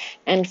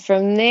 And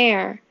from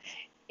there,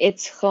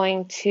 it's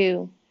going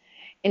to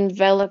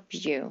envelop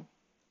you,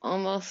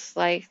 almost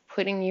like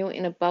putting you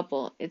in a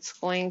bubble. It's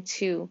going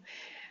to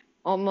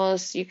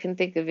almost, you can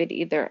think of it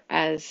either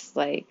as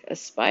like a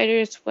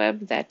spider's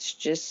web that's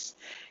just,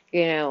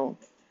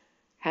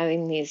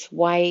 having these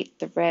white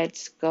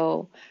threads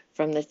go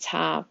from the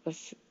top of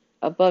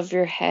above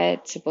your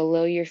head to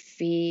below your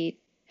feet,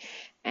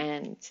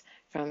 and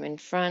from in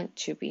front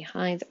to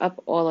behind,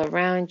 up all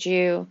around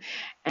you,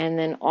 and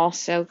then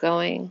also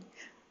going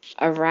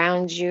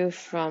around you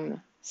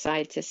from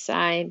side to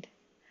side,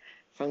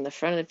 from the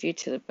front of you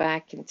to the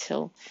back,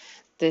 until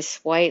this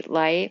white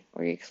light,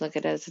 or you can look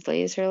at it as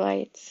laser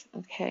lights,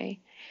 okay,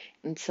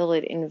 until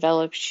it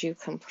envelops you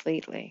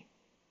completely.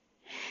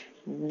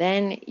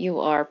 Then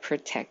you are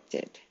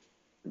protected.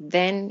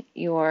 Then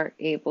you are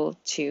able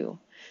to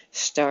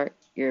start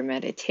your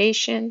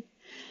meditation,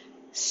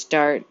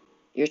 start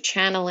your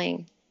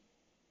channeling,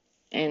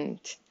 and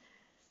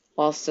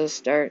also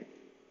start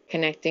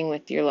connecting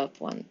with your loved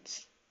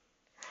ones.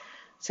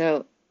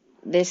 So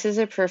this is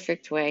a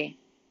perfect way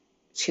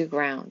to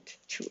ground,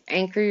 to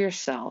anchor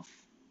yourself,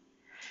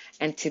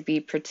 and to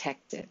be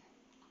protected.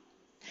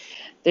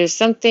 There's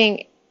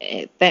something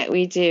that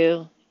we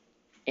do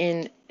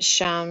in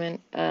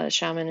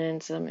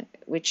shamanism,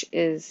 which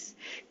is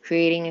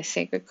creating a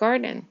sacred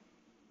garden.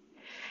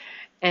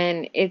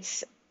 And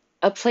it's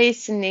a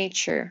place in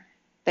nature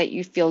that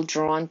you feel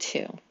drawn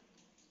to.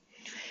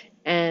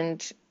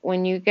 And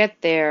when you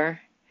get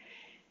there,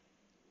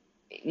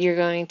 you're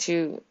going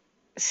to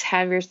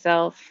have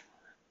yourself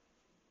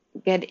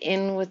get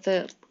in with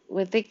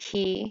the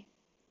key,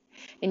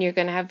 and you're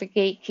going to have the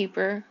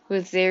gatekeeper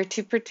who's there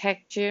to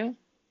protect you.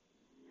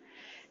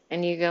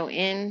 And you go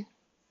in,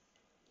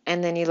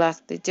 and then you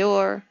lock the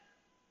door.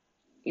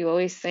 You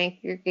always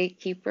thank your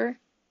gatekeeper.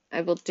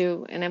 I will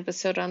do an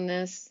episode on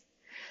this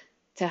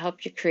to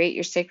help you create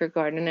your sacred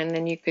garden, and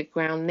then you could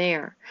ground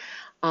there.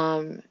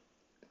 And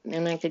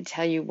I could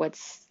tell you what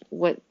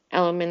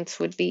elements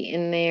would be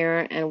in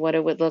there and what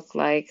it would look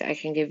like. I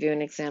can give you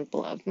an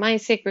example of my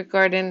sacred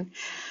garden.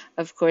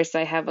 Of course,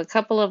 I have a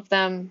couple of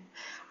them.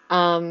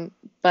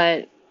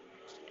 But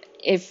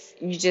if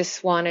you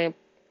just want to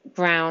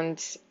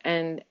ground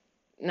and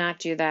not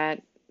do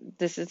that,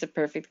 this is the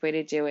perfect way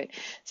to do it,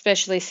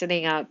 especially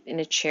sitting up in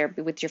a chair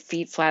with your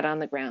feet flat on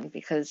the ground,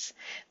 because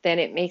then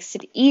it makes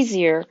it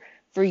easier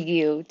for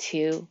you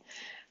to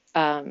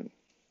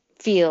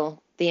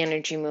feel the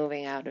energy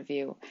moving out of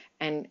you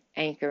and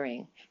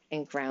anchoring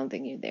and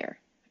grounding you there.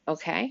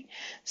 Okay?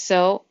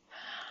 So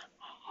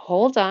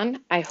hold on.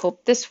 I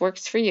hope this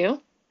works for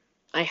you.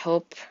 I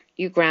hope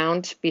you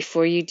ground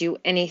before you do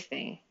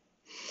anything.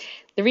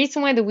 The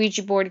reason why the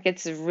Ouija board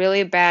gets a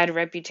really bad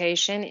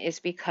reputation is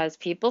because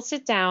people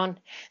sit down,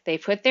 they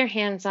put their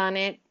hands on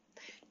it,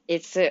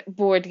 it's a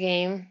board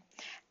game,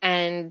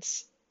 and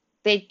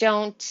they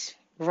don't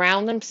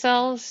ground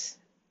themselves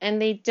and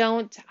they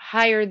don't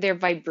higher their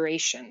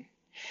vibration.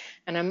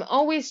 And I'm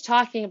always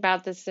talking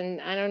about this,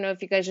 and I don't know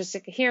if you guys are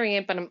sick of hearing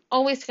it, but I'm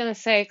always going to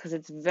say it because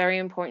it's very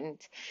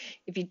important.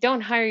 If you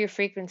don't higher your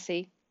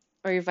frequency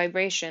or your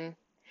vibration,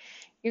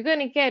 you're going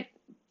to get,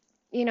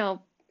 you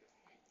know,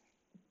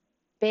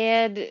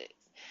 bad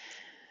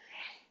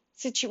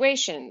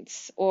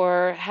situations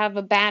or have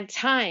a bad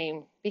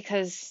time,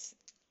 because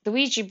the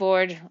Ouija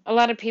board, a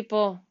lot of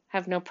people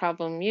have no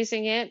problem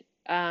using it.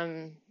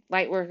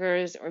 Light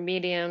workers or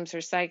mediums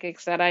or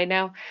psychics that I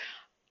know,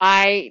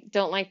 I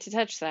don't like to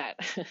touch that.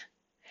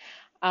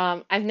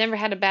 I've never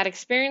had a bad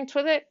experience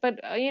with it,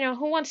 but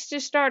who wants to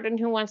start and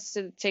who wants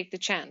to take the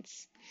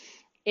chance?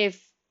 If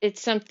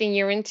it's something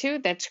you're into,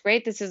 that's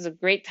great. This is a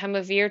great time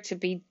of year to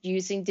be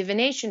using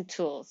divination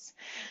tools,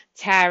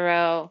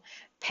 tarot,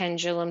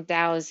 pendulum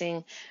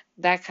dowsing,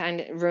 that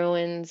kind of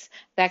ruins,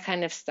 that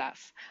kind of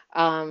stuff.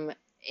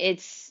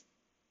 It's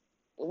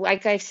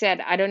like I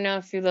said, I don't know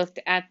if you looked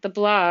at the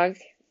blog.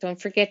 Don't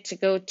forget to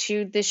go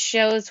to the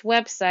show's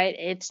website.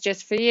 It's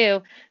just for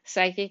you,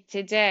 Psychic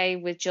Today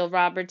with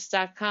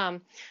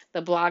JillRoberts.com.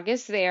 The blog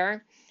is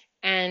there,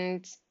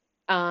 and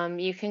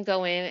you can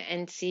go in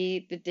and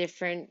see the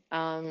different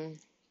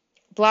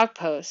blog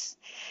posts.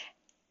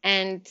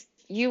 And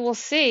you will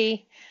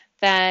see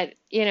that,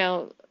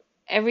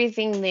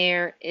 everything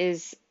there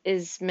is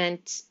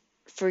meant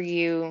for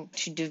you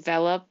to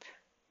develop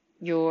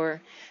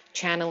your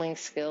channeling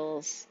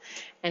skills,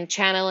 and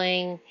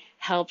channeling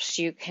helps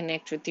you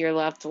connect with your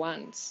loved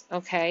ones,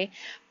 okay?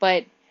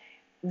 But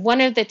one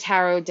of the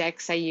tarot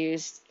decks I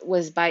used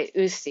was by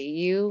Usi,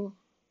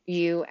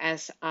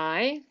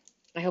 U-U-S-I.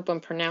 I hope I'm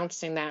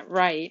pronouncing that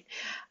right.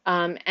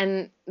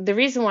 And the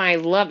reason why I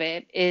love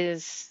it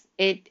is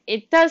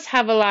it does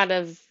have a lot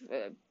of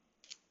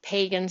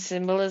pagan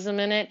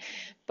symbolism in it,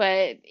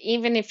 but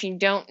even if you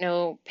don't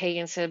know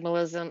pagan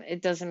symbolism,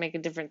 it doesn't make a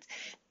difference.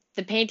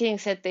 The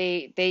paintings that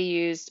they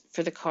used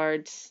for the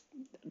cards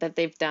that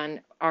they've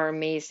done are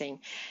amazing.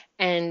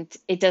 And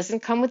it doesn't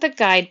come with a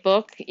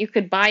guidebook. You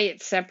could buy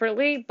it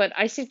separately, but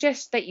I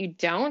suggest that you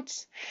don't.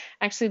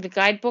 Actually, the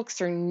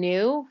guidebooks are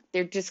new.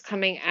 They're just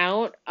coming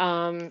out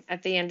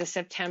at the end of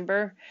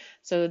September.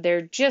 So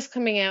they're just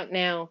coming out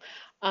now.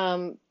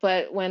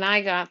 But when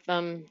I got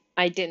them,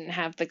 I didn't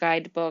have the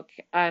guidebook.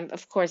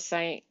 Of course,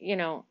 I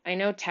know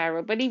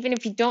tarot, but even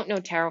if you don't know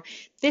tarot,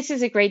 this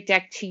is a great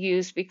deck to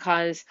use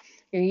because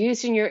you're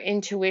using your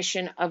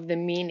intuition of the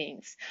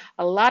meanings.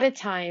 A lot of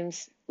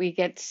times we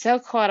get so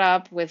caught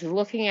up with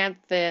looking at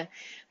the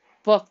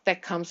book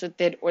that comes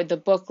with it or the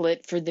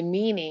booklet for the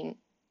meaning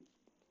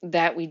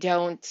that we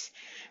don't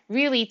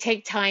really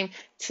take time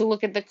to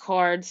look at the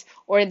cards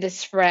or the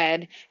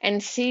spread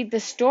and see the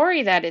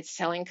story that it's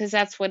telling, because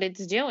that's what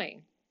it's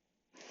doing.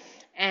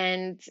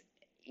 And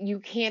you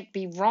can't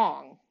be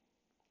wrong.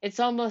 It's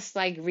almost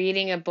like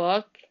reading a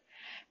book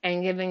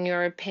and giving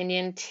your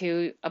opinion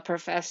to a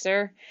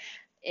professor.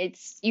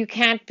 You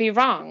can't be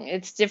wrong.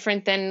 It's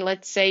different than,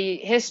 let's say,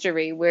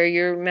 history, where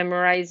you're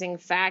memorizing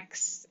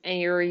facts and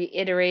you're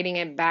reiterating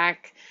it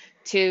back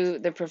to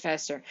the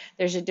professor.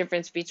 There's a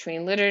difference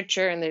between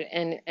literature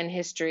and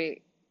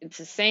history. It's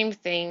the same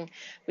thing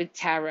with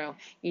tarot.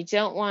 You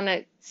don't want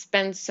to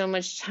spend so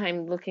much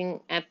time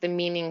looking at the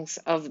meanings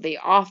of the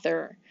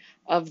author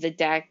of the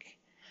deck,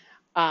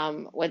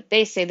 what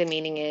they say the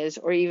meaning is,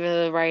 or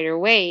even the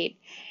Rider-Waite,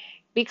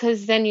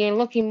 because then you're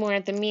looking more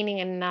at the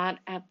meaning and not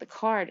at the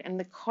card. And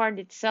the card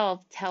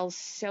itself tells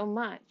so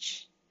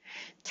much.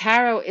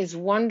 Tarot is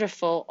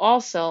wonderful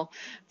also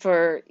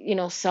for,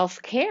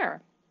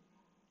 self-care.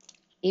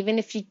 Even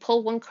if you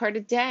pull one card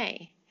a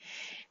day,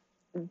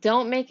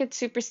 don't make it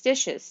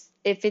superstitious.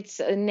 If it's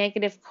a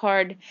negative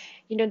card,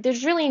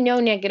 there's really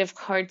no negative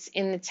cards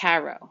in the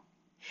tarot,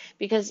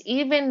 because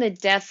even the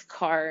death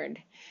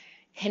card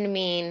can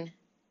mean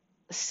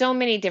so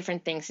many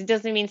different things. It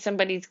doesn't mean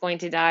somebody's going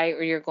to die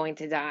or you're going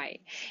to die.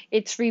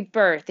 It's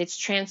rebirth, it's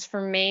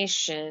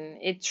transformation,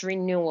 it's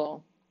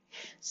renewal.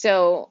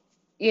 So,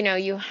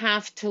 you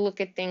have to look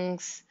at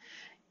things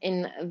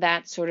in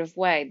that sort of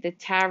way. The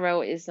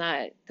tarot is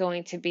not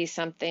going to be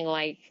something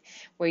like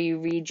where you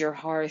read your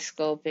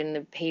horoscope in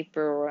the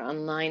paper or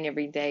online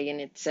every day and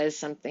it says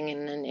something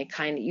and then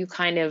you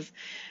kind of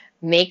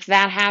make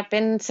that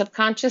happen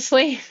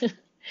subconsciously.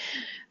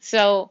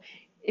 So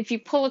if you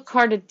pull a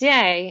card a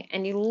day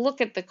and you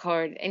look at the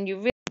card and you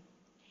really...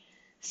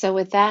 So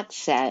with that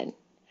said,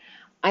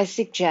 I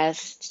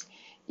suggest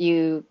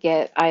you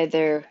get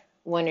either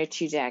one or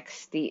two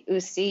decks. The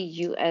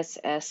USSI,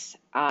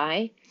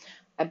 USSI,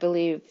 I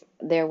believe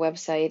their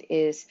website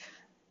is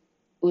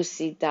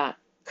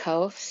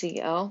usi.co,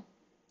 C-O.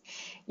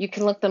 You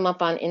can look them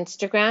up on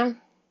Instagram,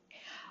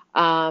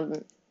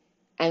 um,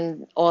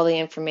 and all the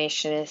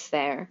information is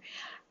there.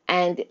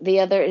 And the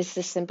other is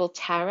the Simple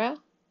Tarot,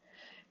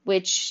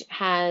 which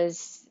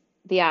has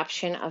the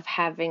option of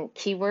having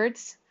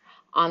keywords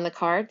on the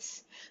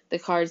cards. The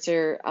cards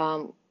are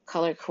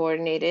color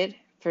coordinated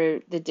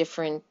for the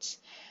different,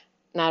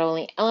 not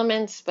only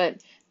elements, but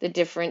the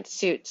different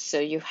suits. So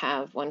you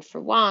have one for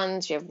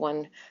wands, you have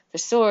one for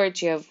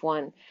swords, you have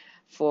one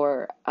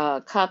for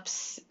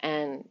cups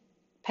and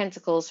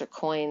pentacles or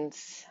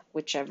coins,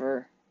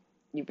 whichever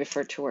you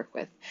prefer to work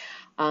with.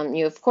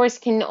 You, of course,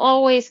 can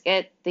always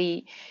get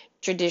the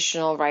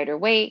traditional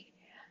Rider-Waite,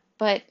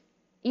 but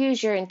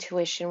use your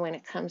intuition when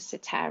it comes to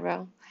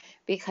tarot,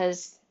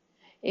 because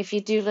if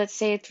you do, let's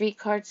say, a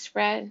 3-card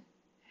spread,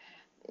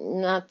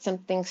 not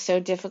something so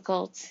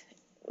difficult,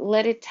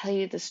 let it tell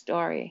you the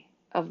story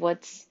of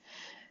what's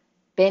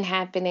been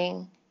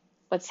happening,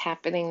 what's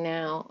happening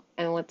now,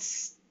 and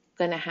what's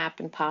going to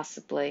happen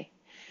possibly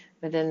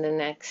within the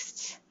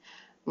next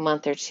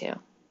month or two.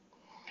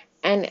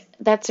 And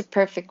that's a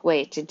perfect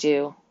way to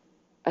do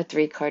a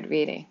 3-card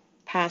reading,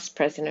 past,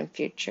 present, and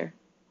future.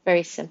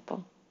 Very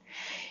simple.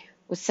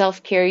 With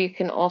self-care, you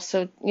can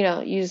also,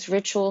 use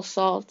ritual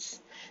salts,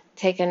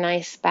 take a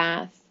nice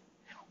bath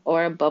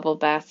or a bubble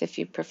bath if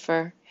you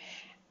prefer,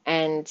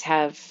 and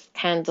have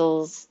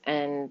candles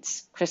and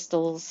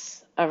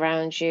crystals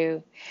around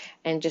you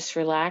and just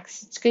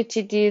relax. It's good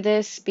to do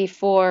this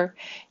before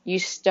you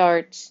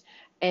start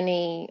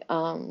any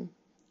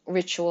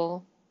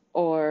ritual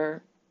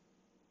or,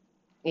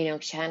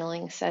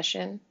 channeling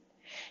session.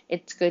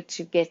 It's good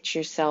to get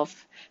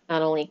yourself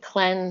not only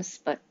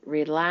cleansed, but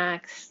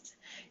relaxed.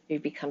 You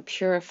become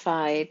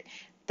purified.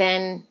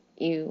 Then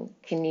you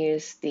can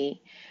use the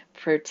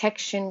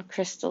protection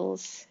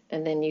crystals,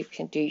 and then you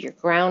can do your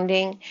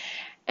grounding,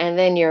 and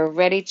then you're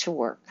ready to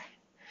work.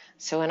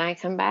 So when I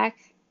come back,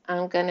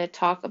 I'm going to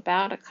talk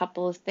about a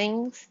couple of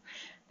things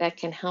that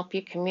can help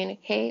you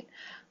communicate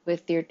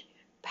with your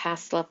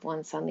past loved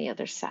ones on the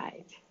other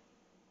side.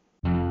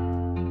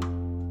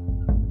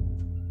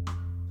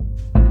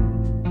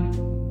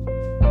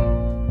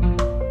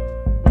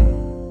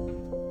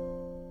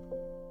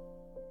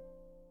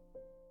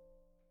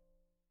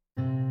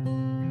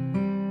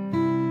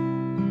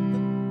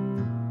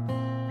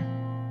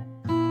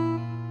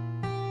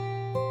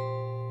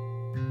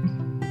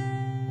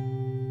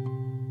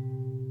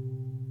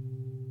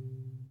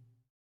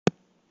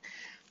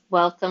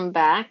 Welcome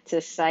back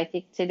to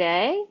Psychic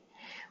Today,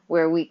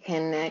 where we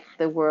connect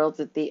the world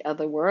with the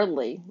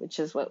otherworldly, which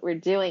is what we're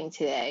doing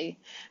today.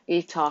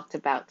 We've talked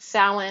about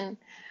Samhain,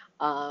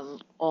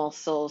 All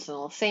Souls and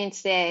All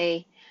Saints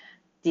Day,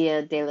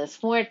 Dia de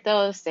los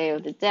Muertos, Day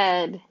of the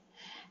Dead,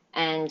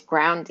 and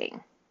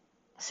grounding.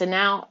 So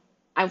now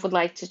I would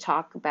like to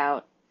talk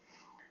about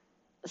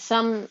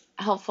some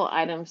helpful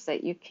items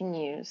that you can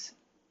use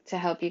to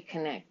help you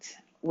connect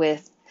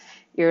with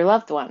your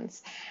loved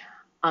ones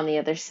on the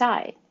other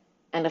side.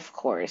 And of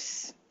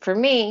course, for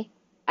me,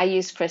 I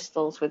use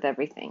crystals with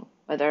everything,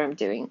 whether I'm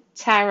doing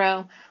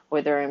tarot,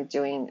 whether I'm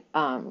doing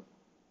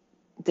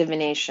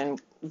divination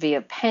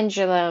via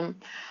pendulum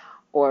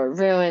or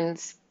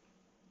runes.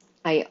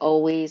 I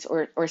always,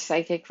 or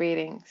psychic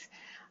readings.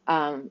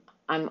 I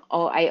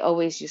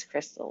always use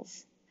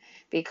crystals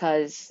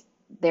because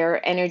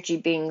they're energy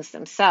beings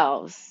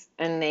themselves,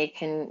 and they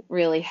can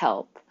really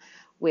help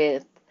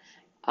with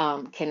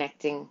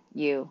connecting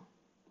you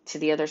to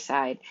the other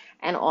side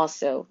and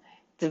also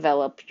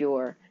develop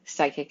your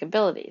psychic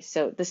abilities.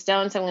 So the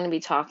stones I'm going to be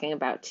talking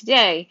about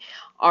today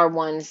are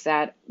ones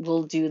that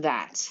will do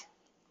that.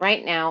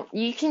 Right now,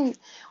 you can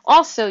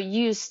also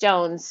use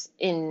stones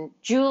in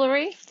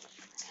jewelry,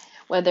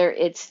 whether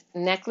it's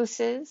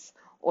necklaces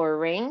or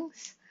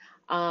rings.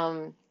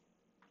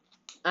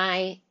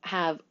 I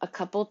have a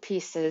couple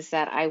pieces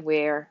that I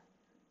wear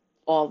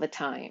all the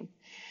time.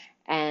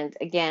 And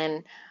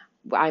again,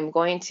 I'm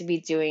going to be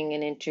doing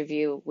an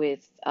interview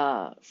with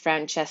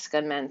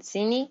Francesca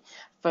Mancini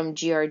from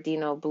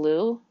Giardino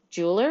Blue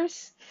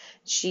Jewelers.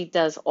 She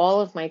does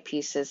all of my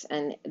pieces,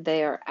 and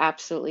they are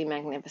absolutely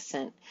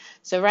magnificent.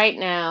 So right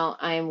now,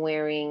 I'm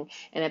wearing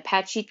an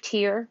Apache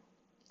tear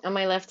on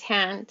my left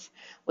hand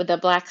with a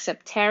black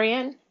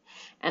septarian,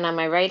 and on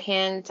my right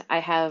hand,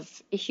 I have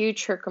a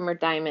huge Herkimer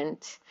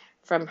diamond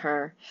from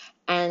her.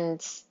 And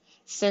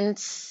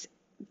since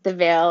the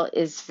veil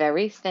is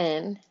very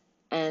thin,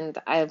 and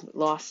I've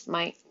lost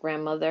my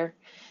grandmother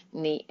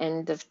in the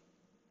end of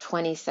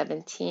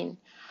 2017,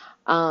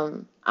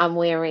 I'm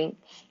wearing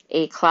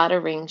a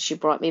Claddagh ring she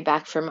brought me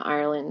back from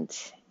Ireland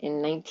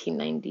in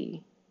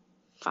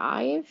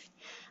 1995,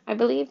 I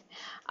believe,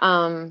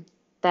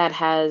 that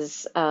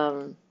has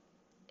a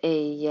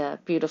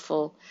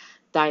beautiful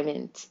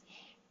diamond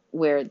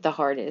where the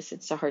heart is.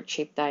 It's a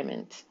heart-shaped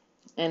diamond.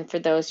 And for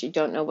those who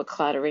don't know what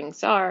Claddagh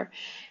rings are,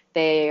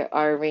 They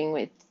are a ring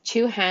with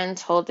two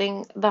hands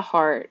holding the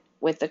heart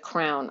with the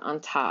crown on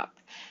top.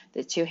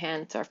 The two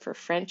hands are for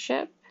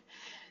friendship,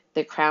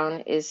 the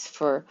crown is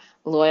for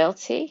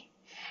loyalty,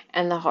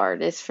 and the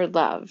heart is for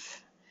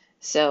love.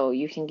 So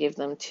you can give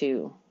them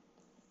to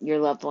your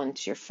loved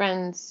ones, your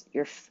friends,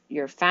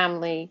 your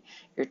family,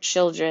 your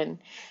children.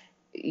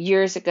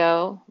 Years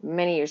ago,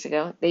 many years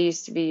ago, they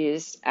used to be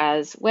used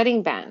as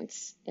wedding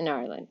bands in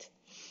Ireland.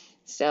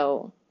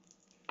 So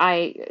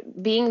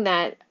being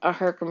that a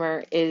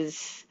Herkimer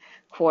is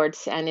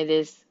quartz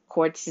and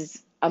quartz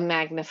is a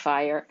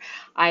magnifier,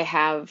 I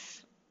have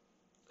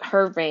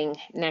her ring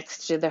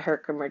next to the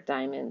Herkimer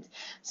diamond.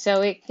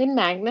 So it can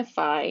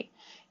magnify,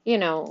 you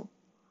know,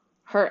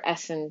 her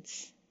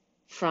essence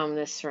from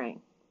this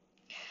ring.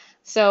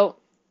 So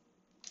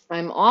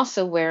I'm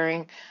also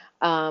wearing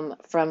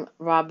from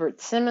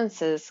Robert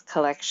Simmons's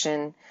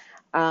collection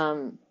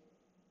a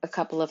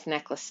couple of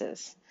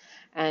necklaces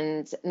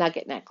and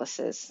nugget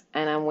necklaces.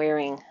 And I'm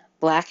wearing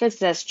black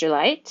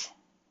azeztulite,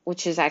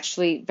 which is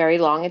actually very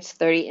long. It's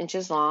 30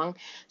 inches long,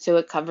 so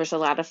it covers a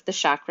lot of the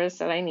chakras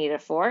that I need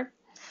it for.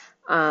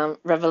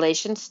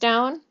 Revelation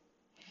stone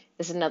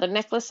is another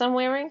necklace I'm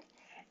wearing,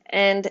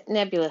 and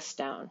nebula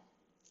stone.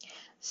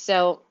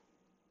 So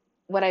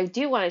what I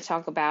do want to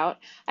talk about,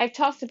 I've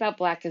talked about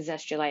black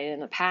azeztulite in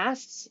the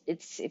past.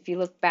 It's, if you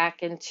look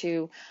back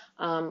into,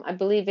 I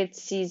believe it's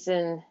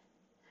season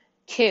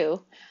 2,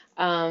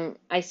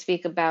 I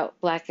speak about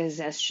black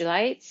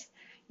azeztulite.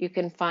 You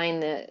can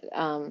find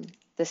the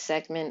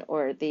segment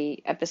or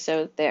the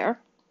episode there.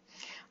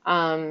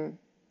 So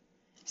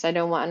I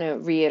don't want to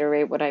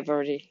reiterate what I've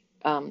already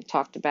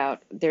talked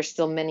about. There's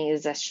still many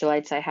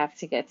azestulites I have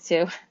to get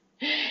to,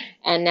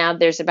 and now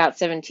there's about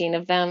 17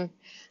 of them.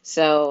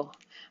 So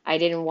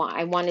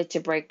I wanted to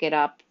break it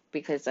up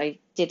because I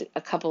did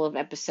a couple of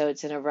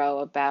episodes in a row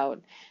about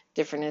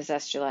different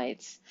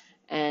azestulites,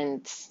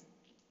 and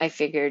I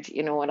figured,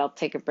 you know what, I'll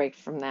take a break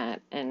from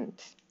that and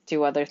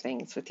do other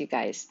things with you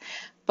guys.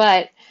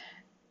 But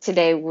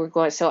today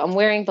so I'm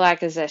wearing black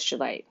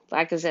azeztulite.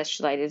 Black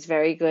azeztulite is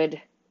very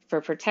good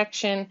for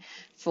protection,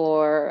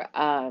 for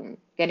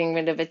getting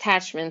rid of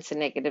attachments and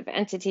negative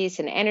entities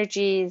and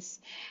energies,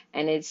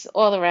 and it's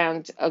all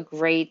around a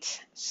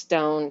great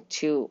stone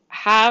to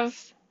have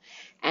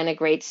and a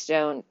great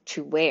stone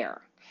to wear.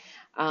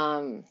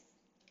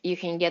 You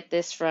can get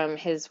this from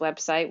his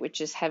website, which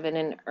is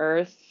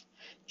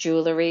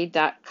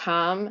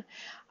heavenandearthjewelry.com.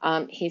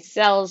 He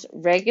sells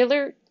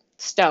regular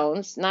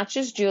stones, not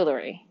just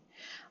jewelry.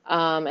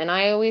 And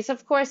I always,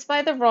 of course,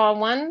 buy the raw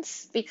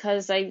ones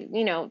because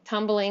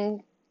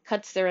tumbling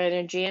cuts their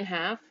energy in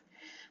half.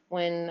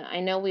 When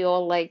I know we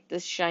all like the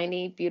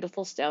shiny,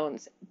 beautiful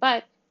stones,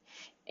 but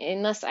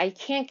unless I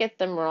can't get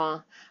them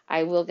raw,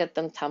 I will get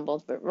them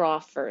tumbled, but raw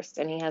first.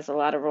 And he has a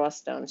lot of raw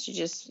stones. You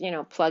just,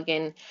 plug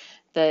in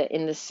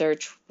the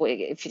search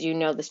if you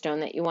know the stone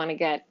that you want to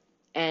get,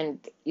 and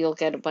you'll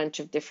get a bunch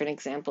of different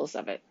examples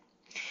of it.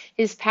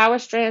 His power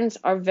strands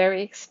are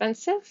very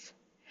expensive.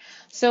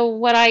 So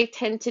what I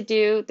tend to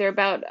do, they're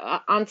about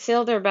on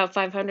sale, they're about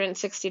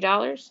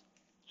 $560.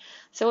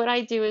 So what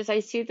I do is I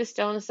see the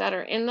stones that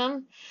are in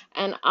them,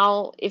 and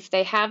if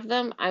they have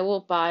them, I will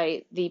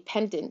buy the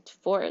pendant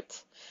for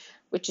it,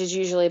 which is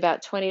usually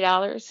about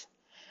 $20,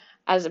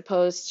 as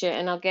opposed to,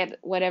 and I'll get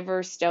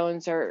whatever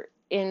stones are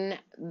in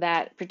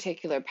that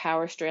particular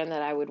power strand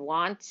that I would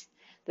want.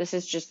 This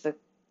is just the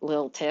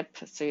little tip,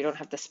 so you don't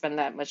have to spend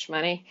that much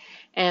money.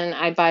 And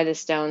I buy the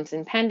stones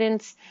in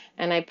pendants,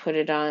 and I put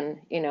it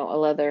on, a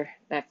leather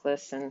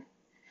necklace and,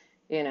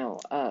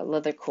 a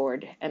leather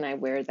cord, and I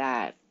wear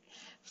that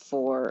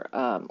or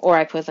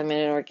I put them in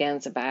an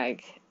organza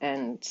bag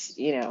and,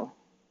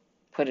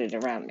 put it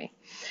around me.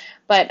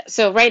 But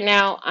so right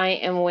now I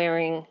am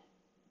wearing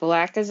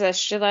black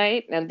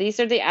azeztulite. Now these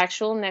are the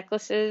actual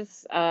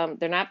necklaces.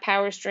 They're not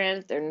power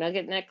strands. They're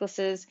nugget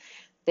necklaces.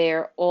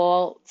 They're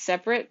all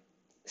separate,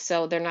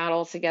 so they're not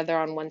all together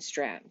on one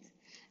strand.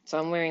 So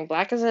I'm wearing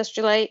black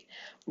azeztulite,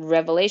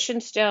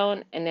 revelation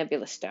stone, and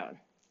nebula stone.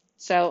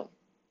 So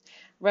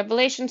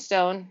revelation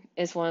stone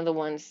is one of the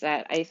ones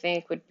that I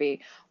think would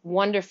be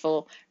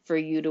wonderful for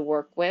you to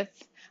work with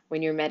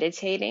when you're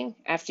meditating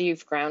after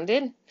you've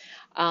grounded,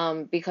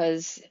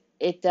 because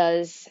it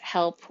does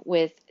help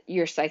with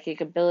your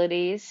psychic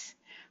abilities,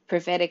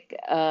 prophetic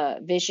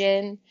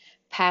vision,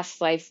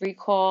 past life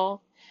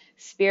recall,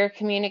 spirit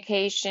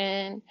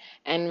communication,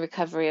 and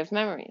recovery of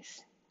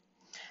memories.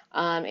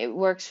 It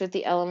works with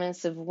the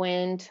elements of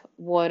wind,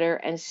 water,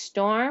 and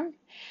storm,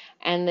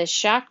 and the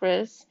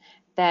chakras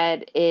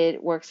that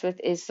it works with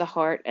is the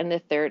heart and the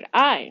third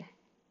eye.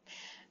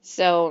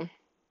 So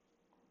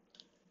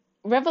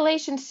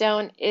revelation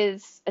stone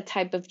is a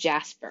type of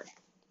jasper.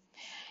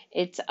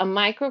 It's a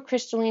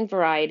microcrystalline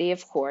variety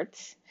of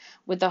quartz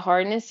with a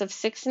hardness of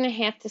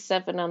 6.5 to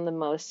 7 on the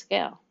Mohs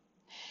scale.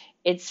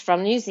 It's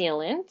from New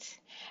Zealand,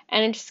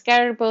 and it's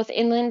scattered both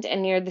inland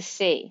and near the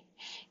sea.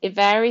 It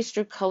varies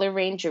through color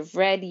range of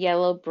red,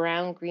 yellow,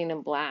 brown, green,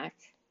 and black.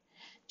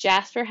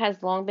 Jasper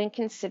has long been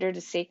considered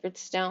a sacred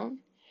stone.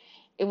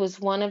 it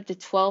was one of the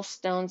 12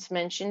 stones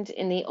mentioned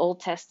in the Old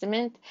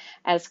Testament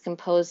as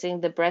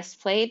composing the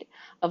breastplate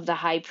of the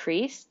high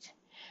priest,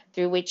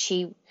 through which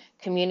he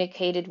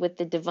communicated with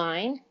the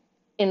divine.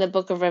 In the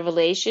book of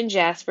Revelation,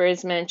 jasper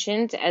is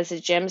mentioned as a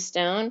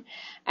gemstone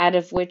out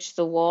of which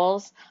the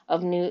walls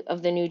of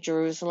the New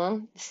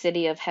Jerusalem, the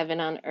city of heaven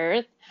on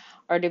earth,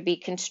 are to be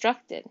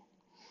constructed.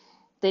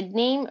 The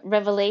name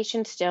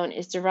Revelation Stone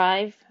is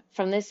derived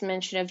from this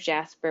mention of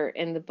jasper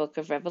in the book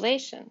of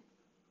Revelation.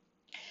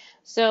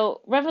 So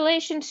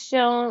Revelation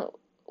Stone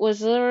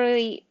was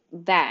literally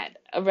that,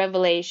 a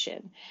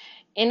revelation.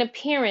 In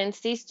appearance,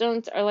 these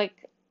stones are like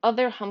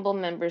other humble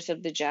members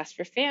of the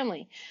jasper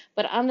family,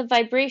 but on the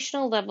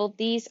vibrational level,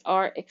 these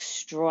are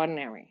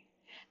extraordinary.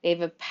 They have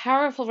a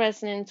powerful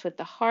resonance with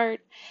the heart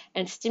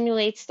and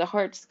stimulates the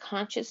heart's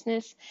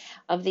consciousness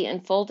of the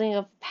unfolding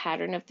of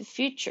pattern of the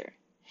future.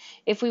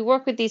 If we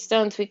work with these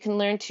stones, we can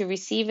learn to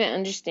receive and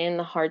understand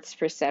the heart's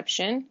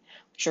perception,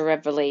 which are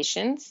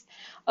revelations,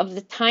 of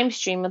the time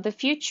stream of the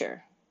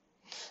future.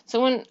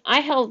 So when I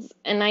held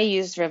and I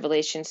used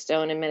Revelation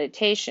Stone in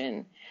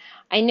meditation,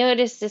 I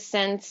noticed a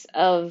sense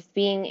of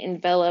being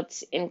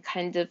enveloped in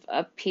kind of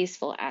a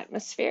peaceful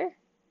atmosphere.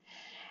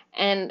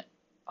 And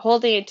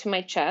holding it to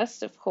my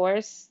chest, of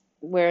course,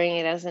 wearing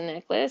it as a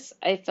necklace,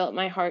 I felt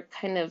my heart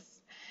kind of,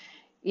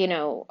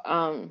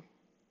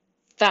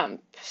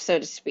 thump, so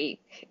to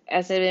speak,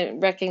 as a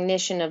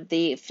recognition of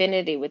the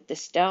affinity with the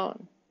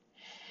stone.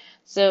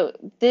 So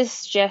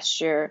this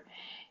gesture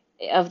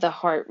of the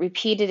heart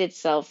repeated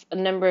itself a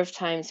number of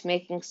times,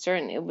 making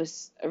certain it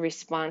was a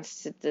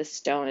response to the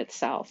stone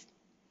itself.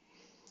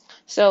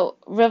 So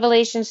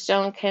Revelation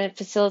Stone can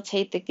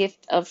facilitate the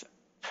gift of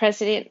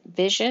prescient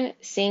vision,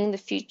 seeing the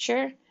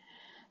future.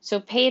 So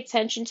pay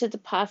attention to the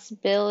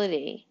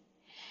possibility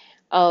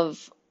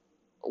of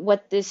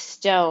what this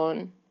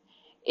stone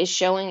is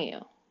showing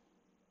you.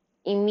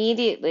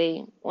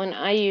 Immediately, when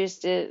I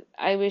used it,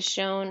 I was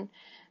shown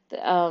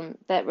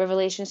that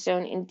Revelation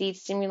Stone indeed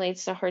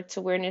stimulates the heart's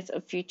awareness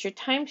of future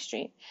time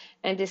stream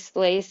and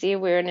displays the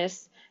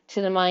awareness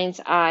to the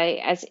mind's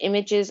eye as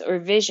images or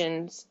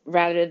visions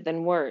rather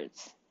than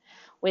words.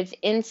 With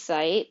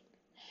insight,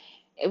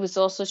 it was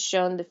also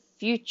shown the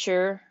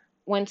future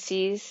one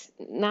sees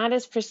not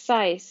as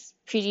precise,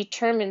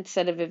 predetermined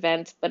set of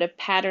events, but a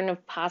pattern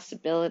of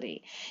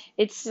possibility.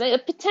 It's a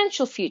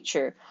potential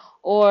future,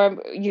 or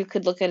you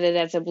could look at it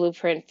as a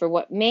blueprint for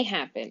what may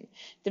happen,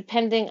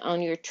 depending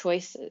on your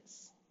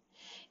choices.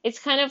 It's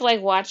kind of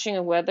like watching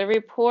a weather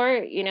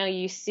report.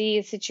 You see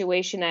a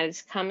situation that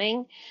is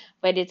coming,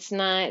 but it's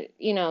not,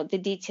 the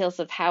details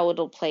of how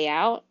it'll play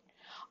out.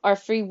 Our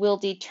free will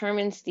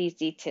determines these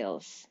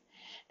details.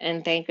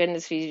 And thank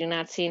goodness we do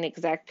not see an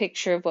exact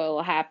picture of what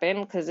will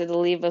happen, because it'll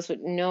leave us with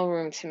no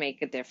room to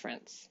make a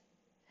difference.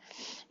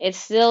 It's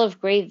still of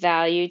great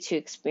value to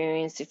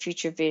experience the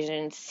future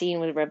visions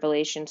seen with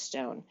Revelation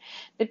Stone.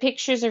 The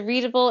pictures are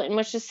readable in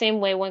much the same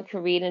way one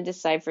can read and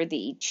decipher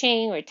the I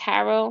Ching or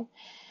tarot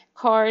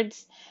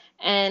cards.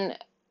 And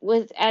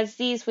with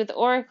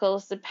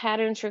oracles, the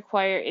patterns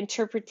require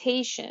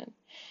interpretation,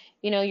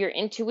 your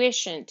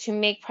intuition, to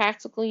make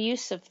practical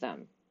use of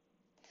them.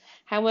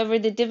 However,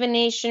 the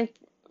divination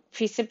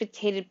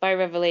precipitated by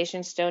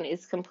Revelation Stone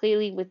is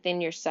completely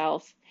within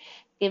yourself,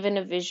 given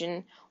a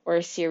vision or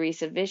a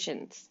series of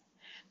visions.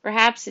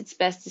 Perhaps it's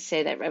best to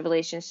say that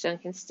Revelation Stone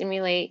can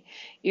stimulate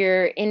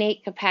your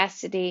innate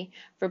capacity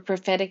for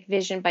prophetic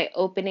vision by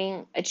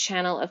opening a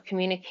channel of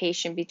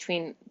communication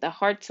between the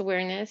heart's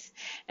awareness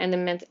and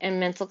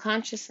mental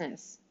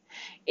consciousness.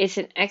 It's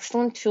an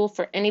excellent tool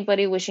for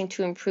anybody wishing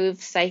to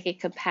improve psychic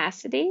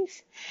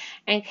capacities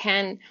and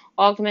can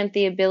augment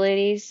the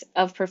abilities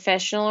of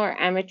professional or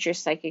amateur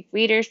psychic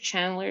readers,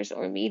 channelers,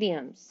 or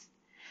mediums.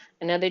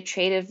 Another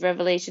trait of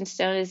Revelation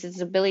Stone is its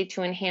ability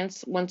to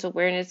enhance one's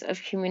awareness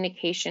of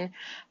communication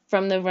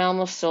from the realm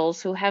of souls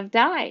who have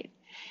died.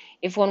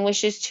 If one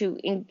wishes to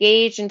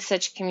engage in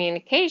such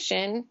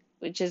communication,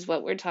 which is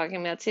what we're talking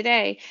about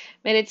today,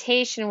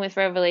 meditation with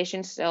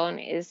Revelation Stone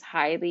is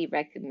highly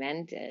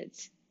recommended.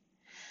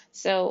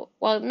 So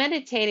while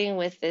meditating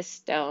with this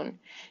stone,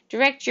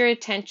 direct your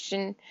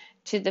attention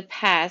to the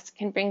past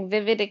can bring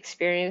vivid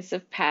experience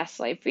of past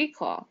life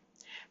recall.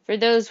 For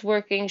those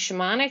working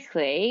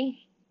shamanically,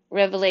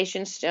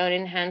 Revelation Stone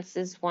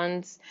enhances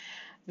one's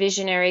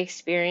visionary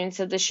experience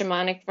of the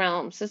shamanic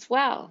realms as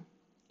well.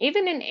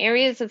 Even in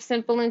areas of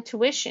simple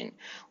intuition,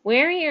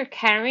 wearing or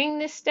carrying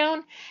this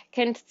stone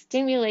can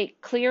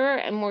stimulate clearer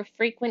and more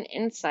frequent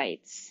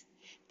insights.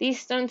 These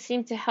stones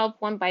seem to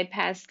help one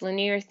bypass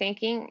linear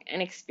thinking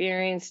and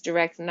experience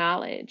direct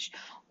knowledge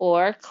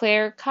or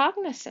clear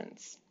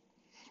cognizance.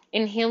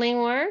 In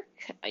healing work,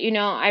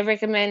 I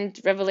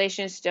recommend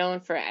Revelation Stone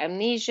for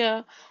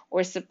amnesia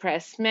or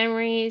suppressed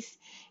memories.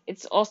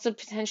 It's also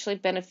potentially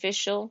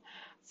beneficial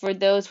for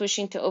those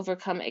wishing to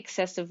overcome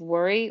excessive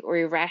worry or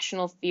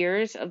irrational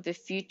fears of the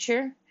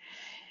future.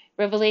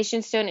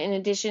 Revelation Stone, in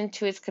addition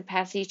to its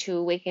capacity to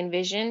awaken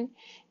vision,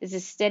 is a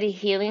steady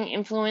healing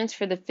influence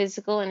for the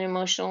physical and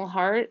emotional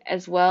heart,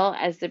 as well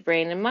as the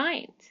brain and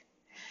mind.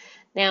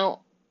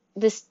 Now,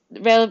 This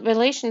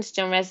Revelation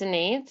stone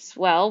resonates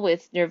well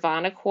with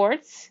Nirvana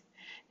quartz,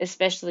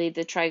 especially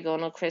the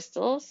trigonal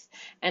crystals,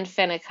 and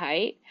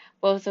phenakite,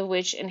 both of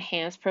which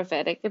enhance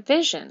prophetic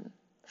vision.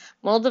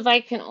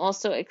 Moldavite can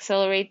also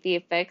accelerate the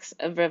effects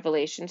of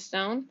Revelation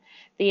Stone.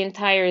 The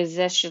entire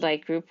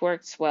Zestulite group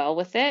works well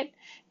with it,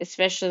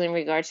 especially in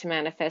regard to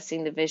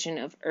manifesting the vision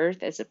of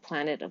Earth as a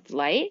planet of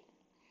light.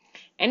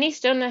 Any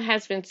stone that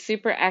has been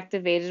super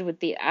activated with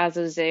the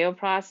Azozeo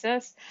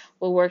process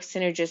will work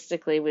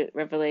synergistically with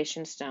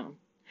Revelation Stone.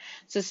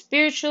 So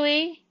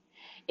spiritually,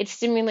 it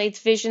stimulates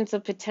visions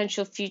of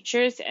potential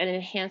futures and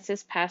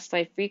enhances past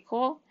life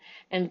recall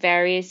and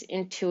various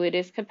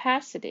intuitive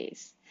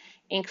capacities,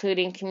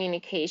 including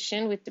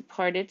communication with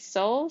departed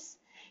souls.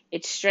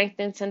 It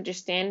strengthens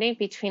understanding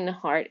between the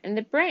heart and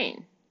the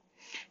brain.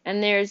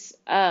 And there's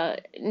a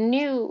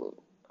new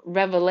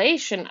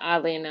revelation,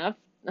 oddly enough,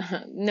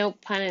 no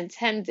pun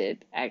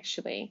intended,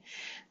 actually,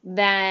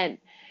 that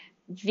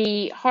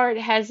the heart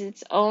has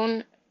its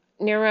own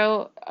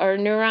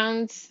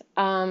neurons.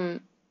 I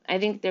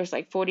think there's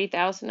like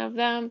 40,000 of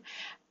them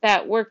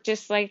that work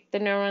just like the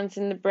neurons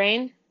in the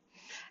brain.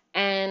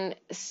 And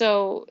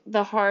so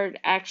the heart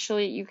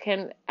actually, you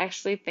can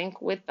actually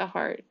think with the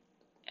heart,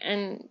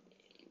 and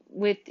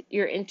with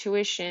your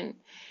intuition,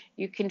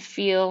 you can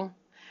feel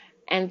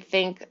and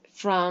think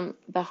from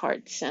the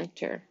heart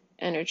center,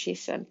 energy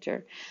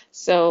center.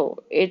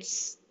 So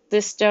this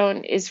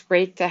stone is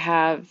great to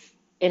have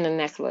in a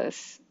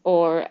necklace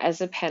or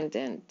as a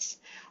pendant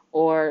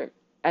or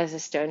as a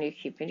stone you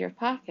keep in your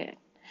pocket,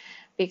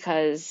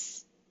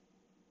 because,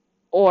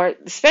 or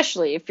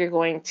especially if you're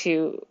going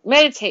to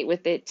meditate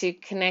with it to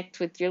connect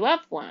with your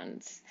loved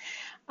ones,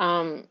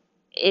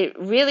 it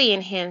really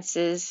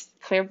enhances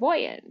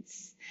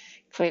clairvoyance,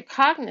 clear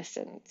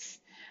cognizance,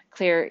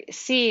 clear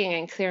seeing,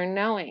 and clear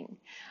knowing.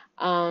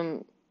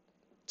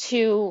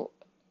 Two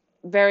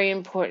very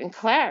important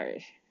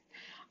clairs.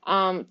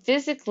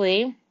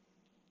 Physically,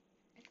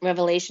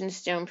 Revelation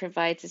Stone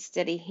provides a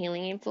steady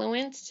healing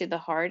influence to the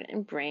heart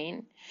and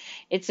brain.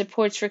 It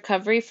supports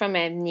recovery from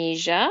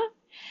amnesia,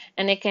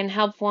 and it can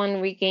help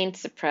one regain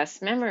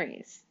suppressed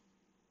memories.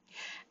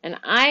 And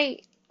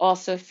I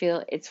also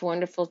feel it's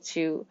wonderful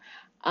to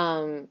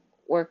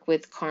work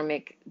with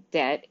karmic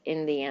debt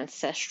in the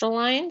ancestral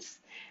lines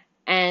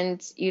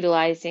and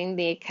utilizing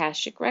the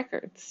Akashic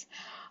records.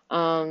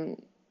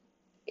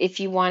 If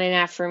you want an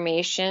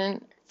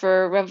affirmation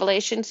for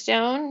Revelation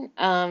Stone,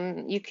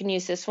 you can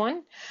use this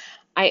one.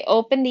 I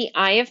open the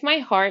eye of my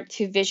heart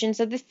to visions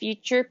of the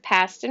future,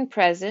 past and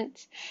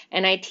present,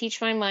 and I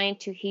teach my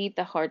mind to heed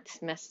the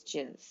heart's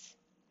messages.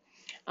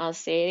 I'll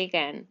say it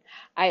again.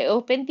 I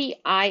open the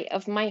eye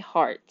of my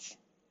heart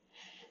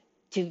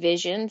to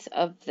visions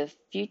of the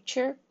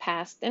future,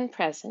 past and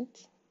present,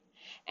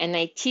 and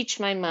I teach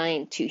my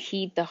mind to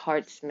heed the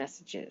heart's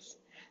messages.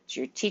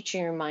 So you're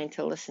teaching your mind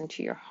to listen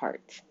to your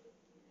heart.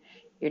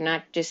 You're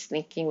not just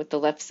thinking with the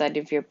left side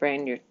of your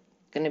brain. You're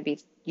going to be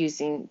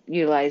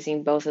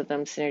utilizing both of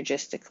them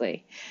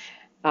synergistically.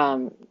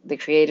 The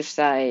creative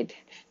side,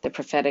 the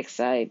prophetic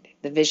side,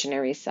 the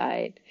visionary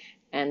side,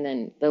 and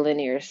then the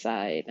linear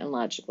side and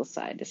logical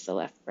side is the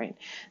left brain.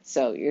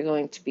 So you're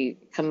going to be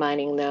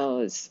combining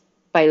those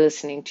by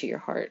listening to your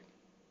heart.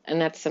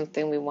 And that's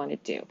something we want to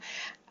do.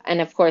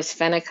 And of course,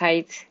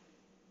 phenakite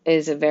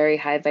is a very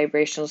high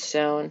vibrational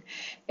stone.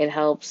 It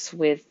helps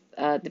with,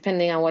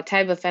 depending on what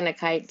type of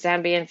phenakite,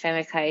 Zambian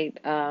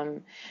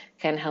phenakite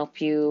can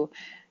help you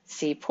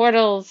see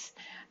portals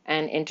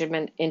and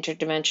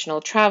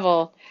interdimensional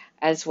travel,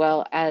 as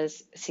well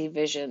as see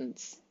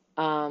visions.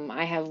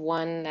 I have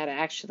one that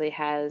actually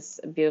has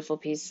a beautiful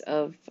piece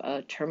of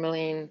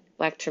tourmaline,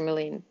 black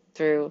tourmaline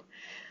through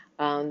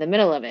the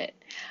middle of it.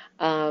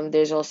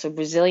 There's also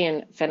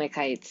Brazilian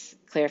phenakites,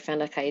 clear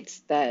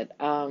phenakites, that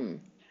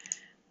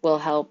will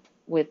help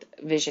with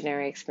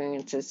visionary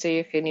experiences. So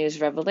you can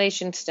use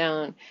Revelation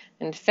Stone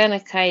and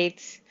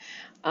phenakite.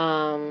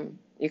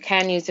 You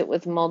can use it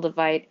with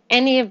moldavite,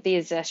 any of the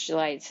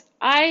zestulites.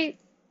 I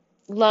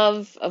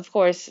love, of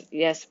course,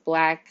 yes,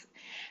 black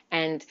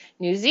and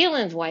New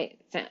Zealand white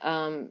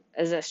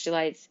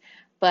zestulites,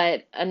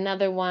 but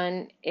another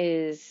one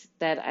is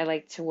that I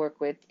like to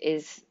work with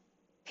is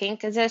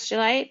pink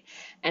azestulite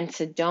and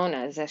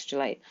Sedona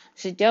azestulite.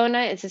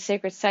 Sedona is a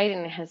sacred site,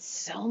 and it has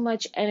so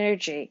much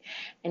energy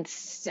and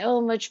so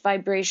much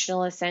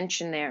vibrational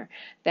ascension there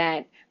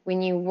that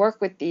when you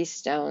work with these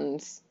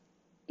stones,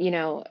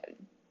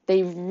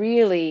 they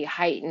really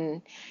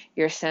heighten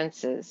your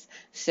senses.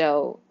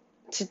 So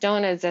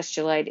Sedona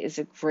azestulite is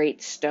a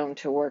great stone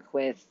to work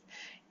with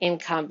in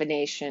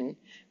combination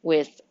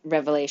with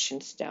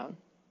Revelation Stone.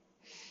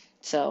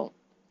 So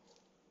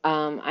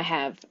I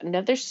have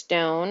another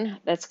stone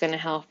that's going to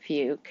help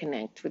you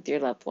connect with your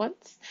loved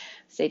ones.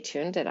 Stay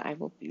tuned, and I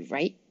will be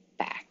right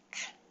back.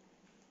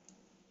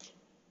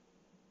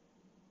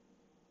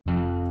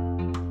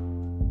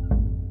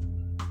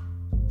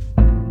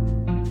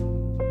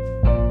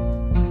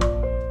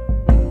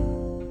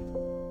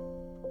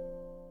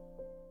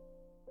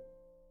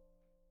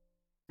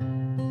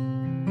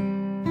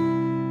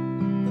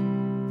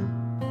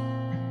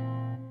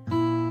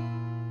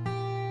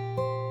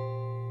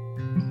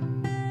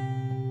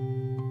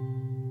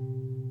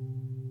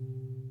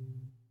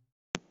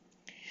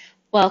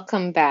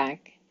 Welcome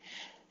back.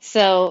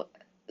 So,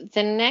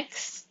 the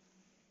next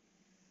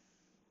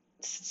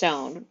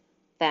stone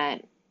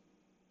that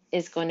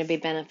is going to be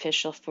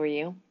beneficial for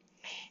you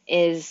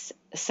is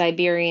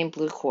Siberian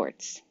blue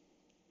quartz.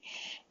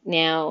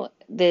 Now,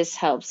 this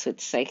helps with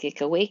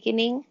psychic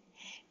awakening,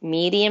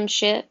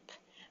 mediumship,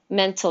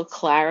 mental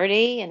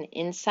clarity and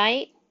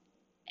insight,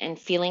 and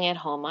feeling at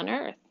home on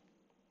earth.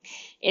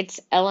 Its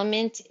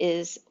element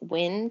is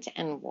wind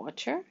and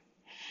water,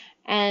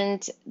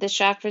 and the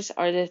chakras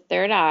are the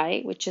third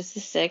eye, which is the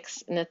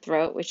sixth, and the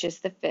throat, which is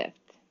the fifth.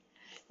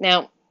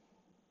 Now,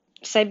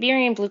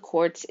 Siberian blue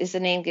quartz is the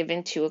name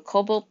given to a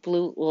cobalt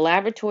blue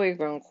laboratory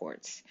grown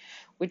quartz,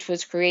 which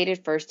was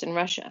created first in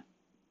Russia.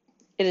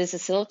 It is a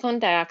silicon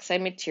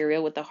dioxide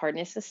material with a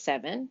hardness of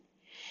 7.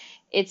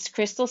 Its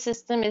crystal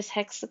system is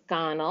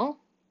hexagonal.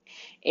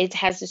 It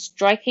has a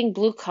striking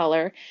blue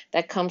color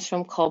that comes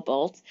from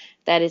cobalt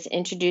that is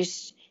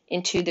introduced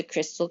into the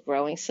crystal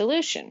growing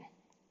solution.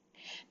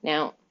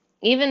 Now,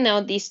 even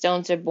though these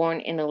stones are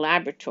born in a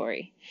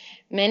laboratory,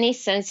 many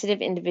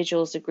sensitive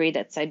individuals agree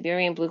that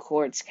Siberian blue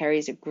quartz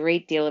carries a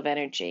great deal of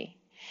energy.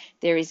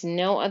 There is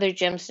no other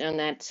gemstone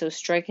that so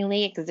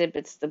strikingly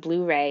exhibits the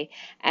blue ray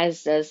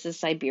as does the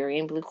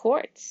Siberian blue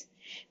quartz.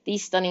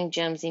 These stunning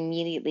gems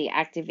immediately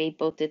activate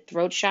both the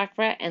throat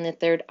chakra and the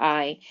third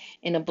eye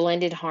in a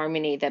blended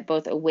harmony that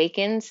both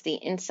awakens the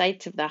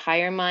insights of the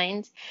higher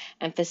mind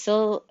and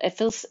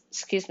facilitates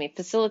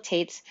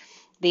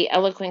the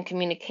eloquent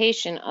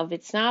communication of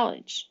its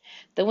knowledge.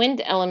 The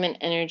wind element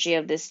energy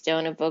of this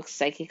stone evokes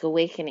psychic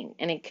awakening,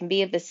 and it can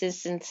be of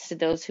assistance to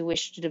those who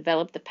wish to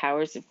develop the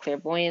powers of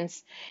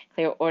clairvoyance,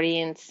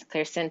 clairaudience,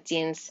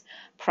 clairsentience,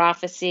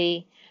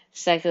 prophecy,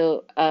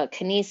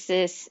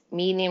 psychokinesis,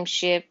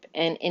 mediumship,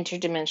 and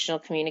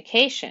interdimensional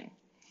communication.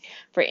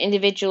 For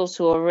individuals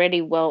who are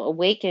already well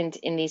awakened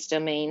in these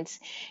domains,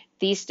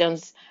 these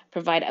stones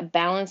provide a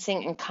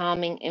balancing and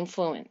calming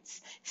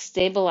influence,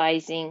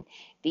 stabilizing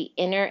the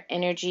inner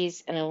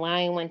energies and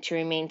allowing one to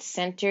remain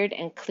centered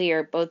and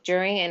clear both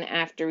during and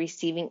after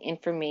receiving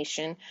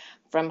information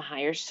from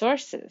higher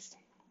sources.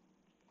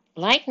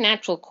 Like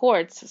natural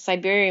quartz,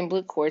 Siberian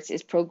blue quartz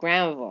is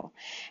programmable,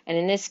 and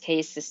in this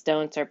case, the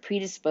stones are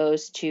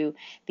predisposed to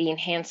the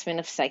enhancement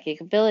of psychic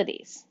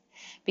abilities.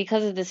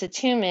 Because of this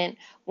attunement,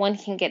 one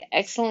can get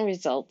excellent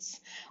results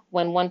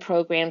when one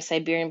programs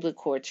Siberian blue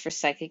quartz for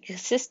psychic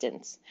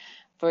assistance.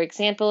 For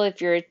example,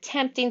 if you're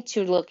attempting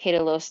to locate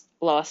a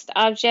lost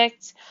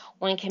object,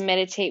 one can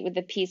meditate with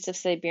a piece of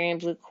Siberian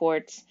blue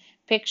quartz,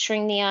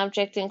 picturing the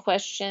object in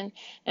question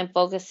and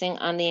focusing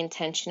on the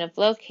intention of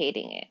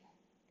locating it.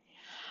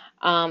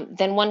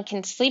 Then one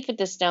can sleep with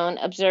the stone,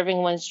 observing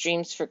one's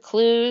dreams for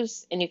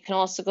clues, and you can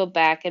also go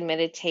back and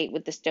meditate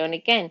with the stone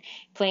again,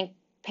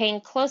 paying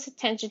close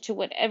attention to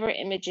whatever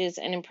images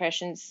and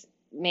impressions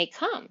may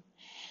come.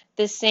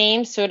 The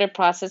same sort of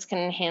process can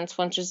enhance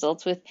one's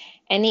results with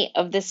any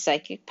of the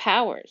psychic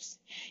powers.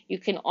 You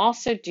can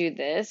also do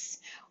this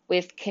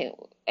with the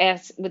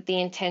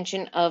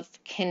intention of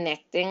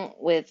connecting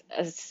with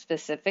a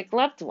specific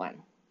loved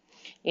one.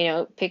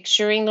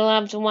 Picturing the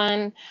loved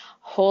one,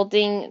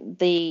 holding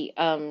the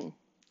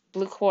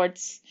blue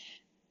quartz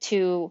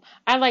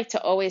I like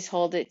to always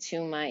hold it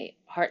to my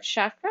heart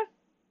chakra.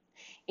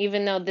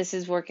 Even though this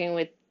is working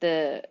with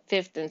the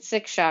fifth and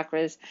sixth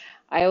chakras,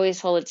 I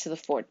always hold it to the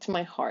fourth, to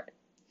my heart.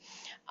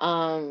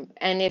 And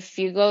if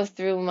you go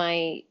through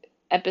my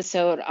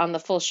episode on the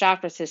full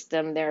chakra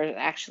system, there are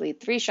actually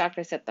 3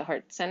 chakras at the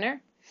heart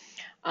center.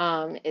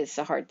 It's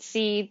the heart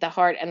seed, the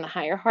heart, and the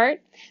higher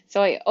heart.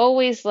 So I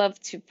always love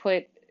to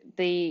put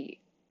the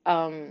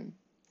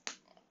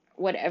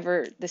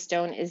whatever the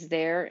stone is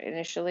there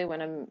initially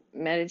when I'm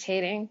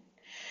meditating,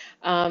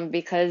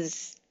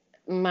 because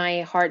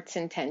my heart's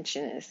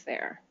intention is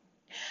there.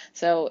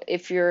 So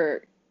if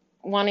you're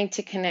wanting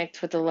to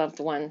connect with a loved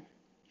one,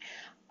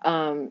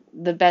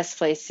 the best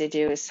place to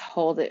do is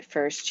hold it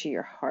first to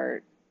your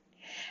heart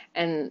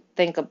and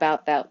think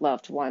about that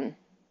loved one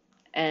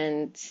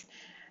and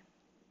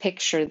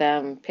picture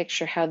them,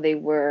 picture how they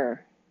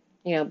were,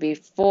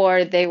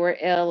 before they were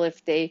ill,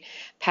 if they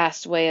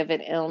passed away of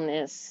an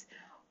illness,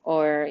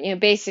 or,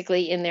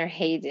 basically in their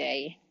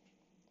heyday,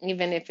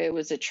 even if it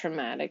was a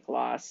traumatic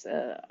loss,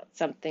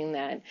 something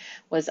that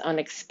was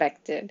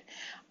unexpected.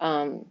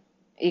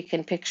 You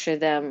can picture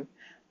them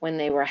when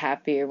they were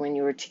happy or when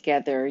you were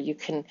together. You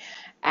can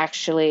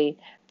actually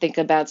think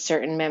about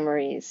certain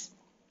memories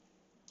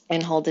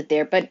and hold it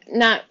there, but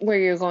not where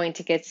you're going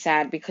to get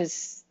sad,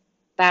 because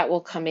that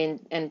will come in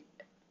and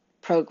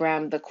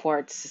program the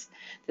quartz,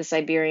 the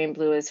Siberian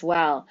blue as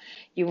well.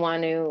 You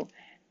want to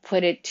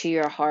put it to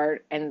your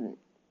heart and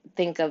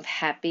think of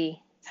happy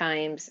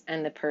times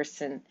and the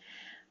person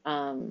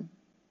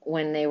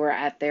when they were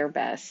at their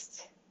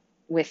best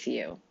with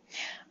you.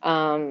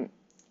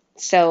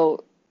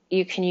 So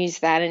you can use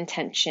that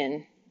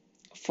intention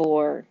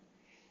for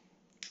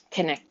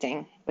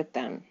connecting with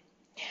them.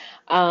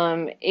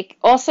 It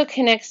also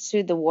connects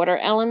to the water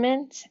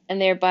element and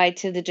thereby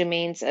to the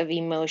domains of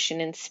emotion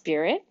and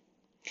spirit.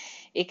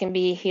 It can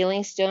be a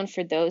healing stone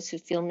for those who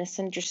feel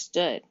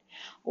misunderstood,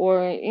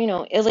 or,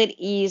 ill at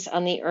ease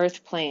on the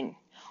earth plane,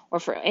 or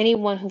for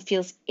anyone who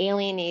feels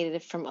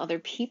alienated from other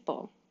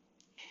people.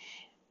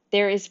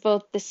 There is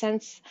both the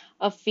sense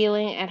of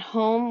feeling at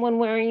home when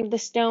wearing the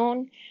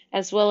stone,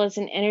 as well as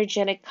an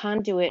energetic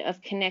conduit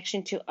of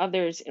connection to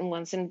others in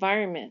one's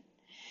environment,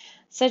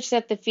 such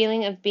that the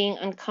feeling of being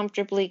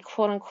uncomfortably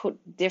quote unquote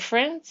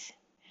different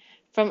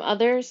from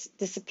others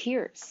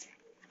disappears.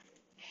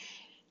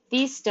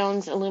 These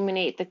stones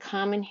illuminate the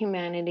common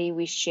humanity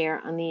we share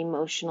on the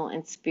emotional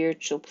and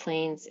spiritual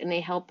planes, and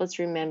they help us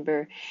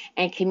remember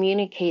and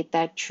communicate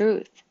that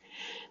truth.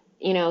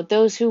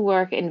 Those who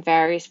work in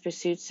various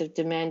pursuits of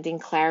demanding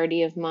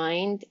clarity of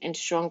mind and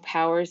strong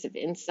powers of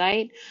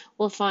insight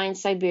will find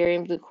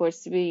Siberian blue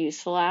quartz to be a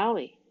useful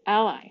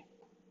ally.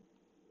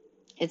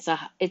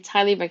 It's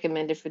highly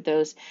recommended for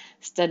those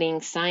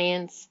studying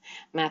science,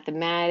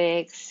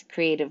 mathematics,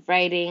 creative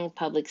writing,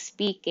 public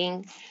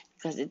speaking,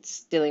 because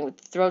it's dealing with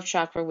the throat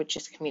chakra, which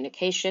is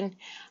communication,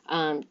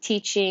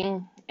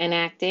 teaching and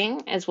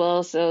acting, as well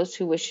as those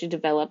who wish to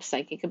develop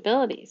psychic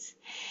abilities.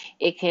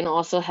 It can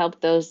also help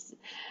those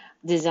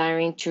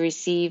desiring to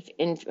receive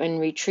and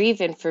retrieve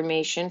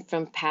information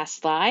from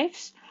past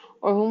lives,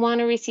 or who want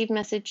to receive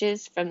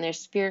messages from their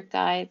spirit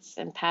guides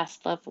and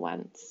past loved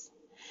ones.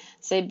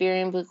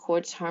 Siberian blue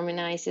quartz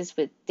harmonizes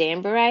with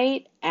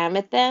danburite,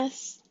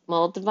 amethyst,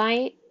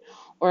 moldavite,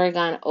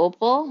 Oregon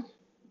opal,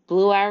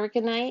 blue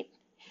aragonite,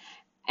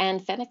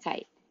 and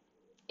phenakite.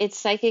 Its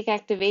psychic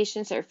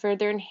activations are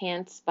further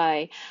enhanced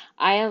by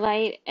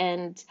iolite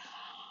and,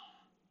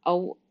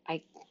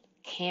 I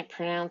can't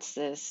pronounce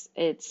this.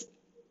 It's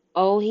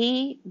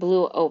Ohi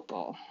blue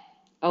opal.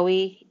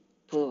 Ohi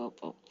blue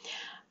opal.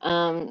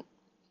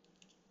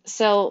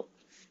 So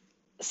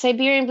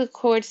Siberian blue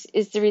quartz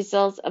is the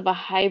result of a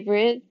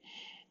hybrid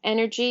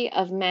energy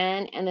of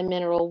man and the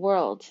mineral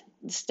world.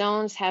 The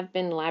stones have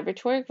been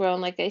laboratory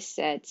grown, like I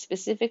said,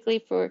 specifically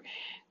for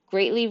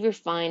greatly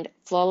refined,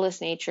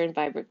 flawless nature and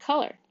vibrant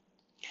color.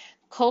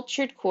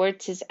 Cultured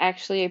quartz is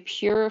actually a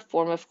purer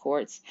form of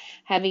quartz,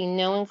 having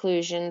no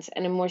inclusions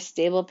and a more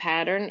stable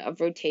pattern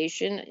of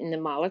rotation in the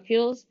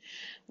molecules,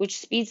 which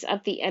speeds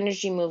up the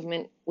energy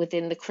movement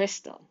within the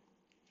crystal.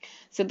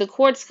 So the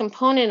quartz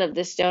component of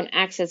the stone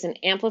acts as an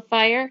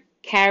amplifier,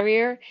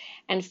 carrier,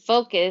 and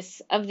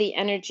focus of the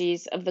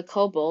energies of the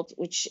cobalt,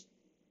 which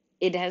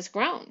it has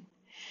grown.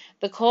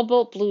 The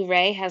cobalt blue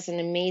ray has an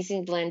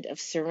amazing blend of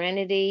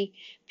serenity,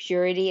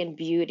 purity, and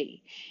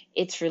beauty.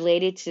 It's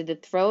related to the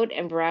throat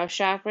and brow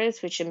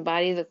chakras, which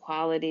embody the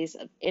qualities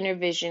of inner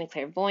vision,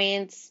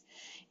 clairvoyance,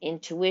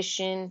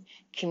 intuition,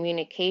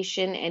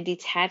 communication, and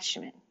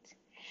detachment.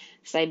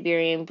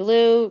 Siberian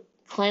blue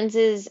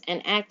cleanses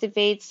and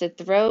activates the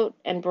throat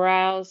and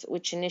brows,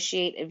 which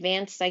initiate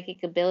advanced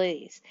psychic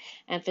abilities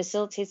and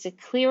facilitates a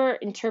clearer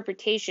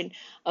interpretation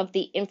of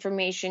the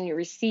information you're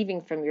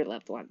receiving from your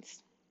loved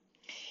ones.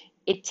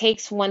 It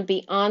takes one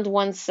beyond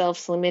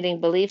oneself's limiting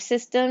belief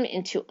system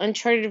into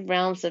uncharted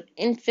realms of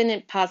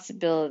infinite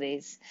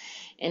possibilities,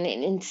 and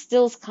it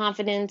instills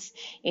confidence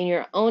in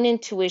your own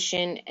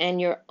intuition and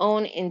your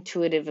own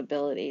intuitive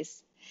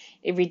abilities.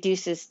 It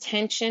reduces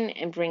tension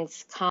and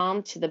brings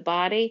calm to the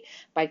body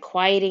by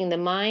quieting the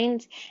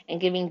mind and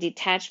giving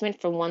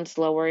detachment from one's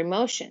lower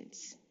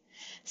emotions.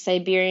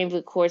 Siberian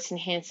blue quartz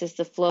enhances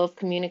the flow of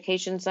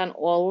communications on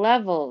all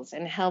levels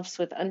and helps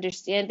with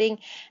understanding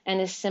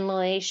and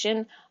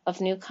assimilation of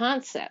new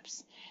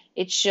concepts.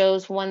 It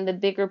shows one the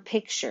bigger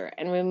picture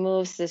and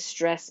removes the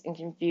stress and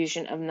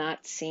confusion of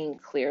not seeing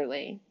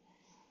clearly.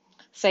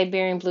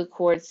 Siberian blue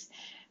quartz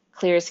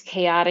clears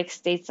chaotic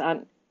states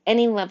on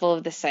any level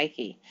of the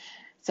psyche.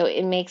 So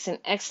it makes an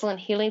excellent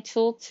healing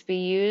tool to be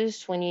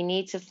used when you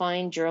need to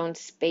find your own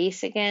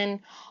space again,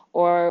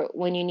 or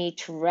when you need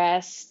to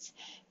rest,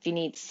 if you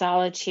need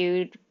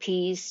solitude,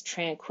 peace,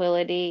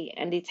 tranquility,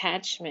 and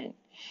detachment.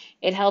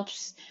 It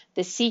helps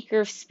the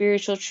seeker of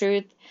spiritual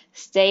truth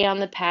stay on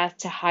the path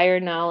to higher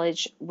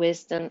knowledge,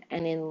 wisdom,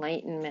 and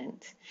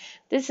enlightenment.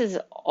 This is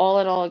all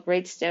in all a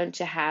great stone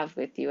to have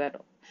with you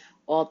at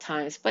all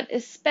times, but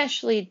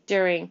especially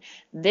during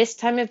this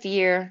time of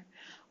year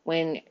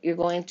when you're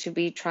going to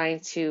be trying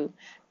to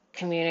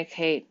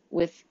communicate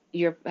with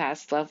your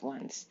past loved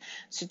ones.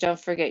 So don't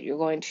forget, you're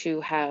going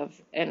to have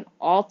an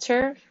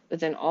altar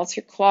with an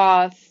altar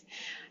cloth.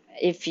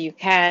 If you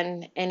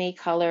can, any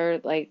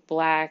color like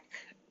black,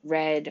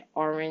 red,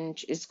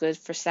 orange is good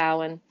for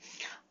Samhain,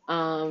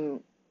 or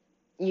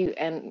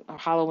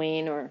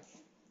Halloween, or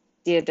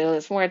Dia de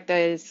los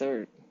Muertos,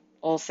 or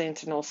All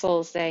Saints and All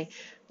Souls Day,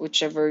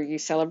 whichever you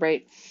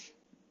celebrate.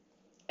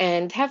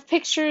 And have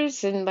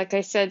pictures and, like I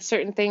said,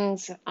 certain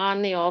things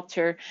on the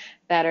altar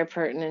that are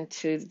pertinent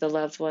to the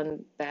loved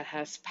one that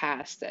has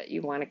passed that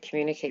you want to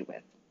communicate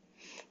with.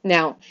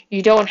 Now,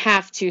 you don't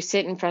have to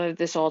sit in front of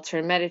this altar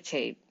and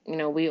meditate.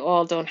 We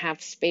all don't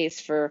have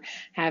space for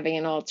having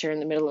an altar in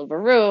the middle of a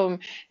room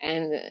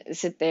and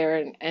sit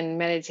there and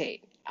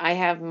meditate. I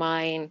have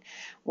mine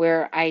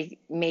where I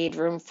made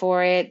room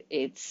for it.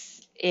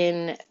 It's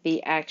in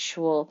the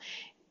actual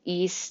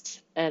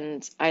east,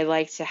 and I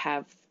like to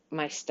have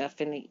my stuff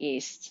in the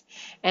East.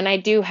 And I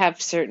do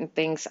have certain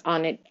things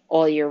on it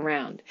all year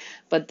round.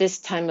 But this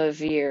time of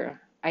year,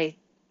 I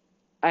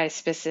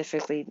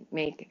specifically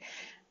make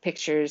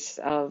pictures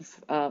of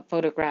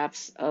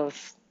photographs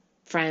of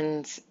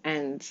friends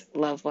and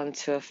loved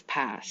ones who have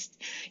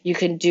passed. You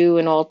can do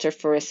an altar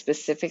for a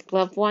specific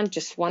loved one,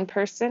 just one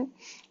person,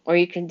 or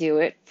you can do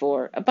it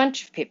for a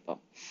bunch of people.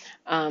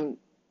 Um,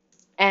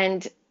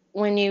 and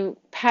when you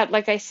pat,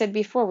 like I said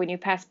before, when you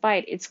pass by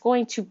it, it's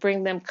going to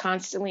bring them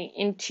constantly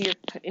into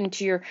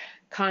your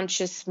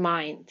conscious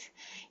mind,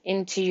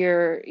 into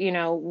your,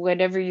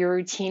 whatever your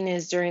routine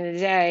is during the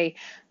day,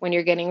 when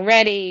you're getting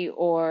ready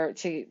or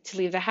to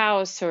leave the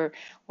house, or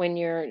when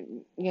you're,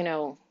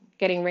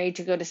 getting ready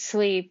to go to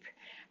sleep.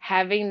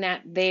 Having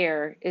that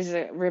there is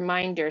a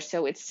reminder,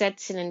 so it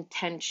sets an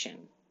intention.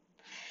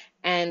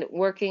 And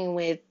working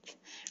with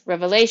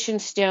Revelation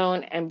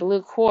Stone and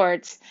blue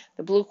quartz,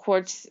 the blue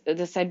quartz,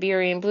 the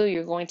Siberian blue,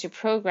 you're going to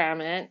program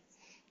it.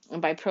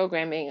 And by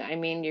programming, I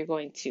mean you're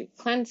going to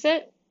cleanse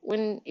it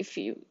if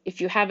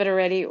you have it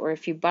already, or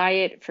if you buy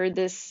it for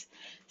this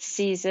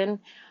season.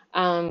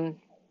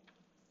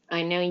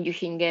 I know you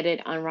can get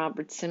it on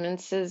Robert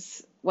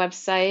Simmons's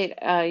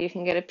website. You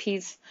can get a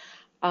piece.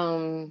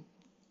 Um,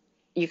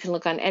 you can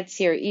look on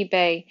Etsy or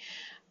eBay.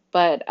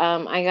 But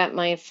I got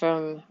mine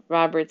from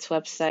Robert's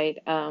website.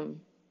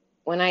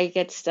 When I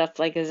get stuff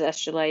like his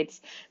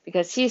estrolites,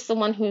 because he's the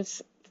one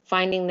who's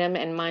finding them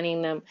and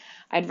mining them,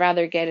 I'd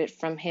rather get it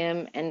from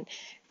him. And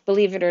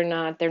believe it or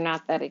not, they're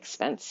not that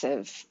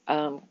expensive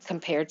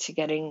compared to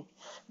getting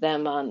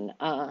them on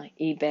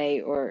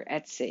eBay or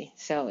Etsy.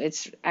 So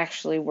it's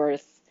actually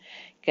worth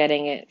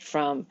getting it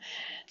from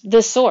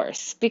the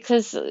source,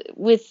 because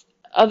with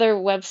other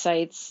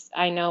websites,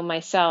 I know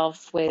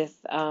myself with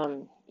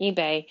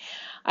eBay,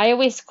 I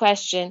always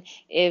question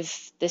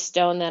if the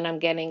stone that I'm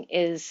getting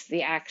is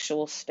the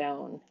actual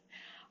stone,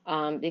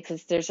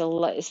 because there's a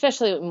lot,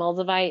 especially with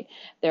moldavite,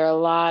 there are a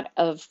lot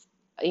of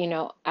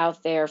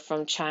out there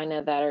from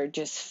China that are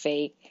just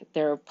fake.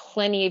 There are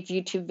plenty of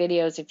YouTube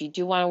videos. If you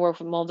do want to work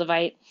with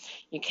moldavite,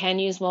 you can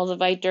use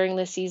moldavite during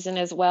the season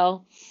as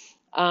well.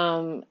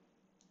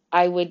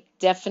 I would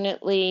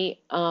definitely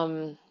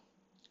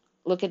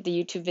look at the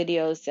YouTube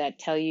videos that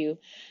tell you,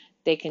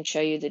 they can show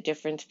you the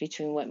difference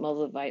between what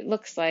moldavite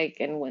looks like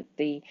and what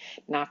the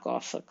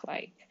knockoffs look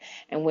like,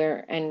 and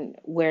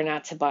where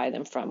not to buy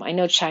them from. I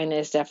know China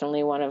is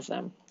definitely one of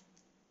them.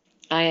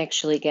 I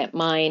actually get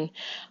mine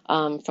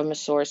from a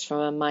source, from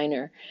a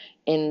miner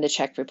in the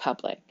Czech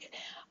Republic.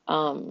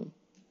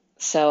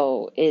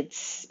 So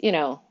it's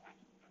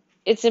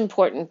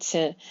important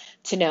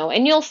to know,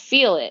 and you'll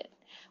feel it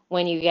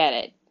when you get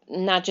it.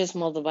 Not just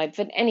moldavite,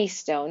 but any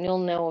stone. You'll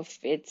know if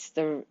it's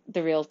the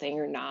real thing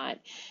or not,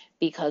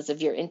 because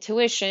of your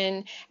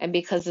intuition and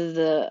because of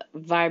the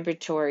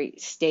vibratory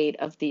state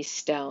of these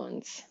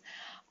stones.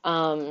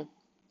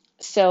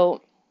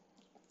 So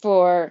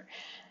for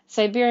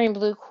Siberian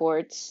blue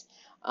quartz,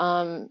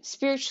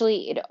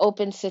 spiritually, it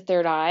opens the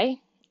third eye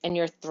and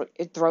your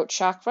throat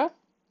chakra.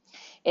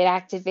 It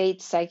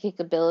activates psychic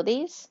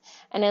abilities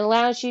and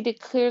allows you to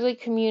clearly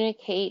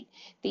communicate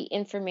the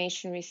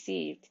information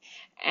received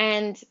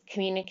and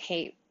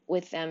communicate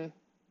with them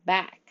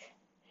back.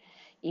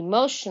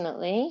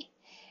 Emotionally,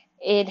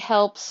 it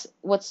helps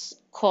what's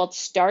called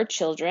star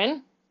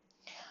children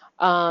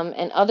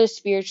and other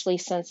spiritually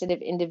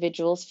sensitive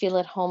individuals feel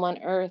at home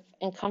on earth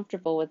and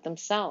comfortable with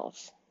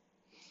themselves.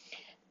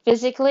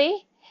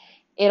 Physically,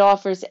 it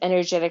offers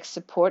energetic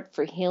support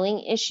for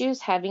healing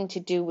issues having to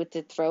do with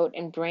the throat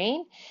and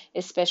brain,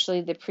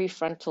 especially the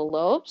prefrontal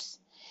lobes.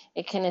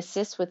 It can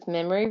assist with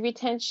memory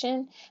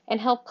retention and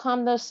help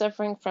calm those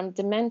suffering from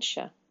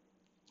dementia.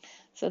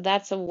 So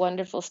that's a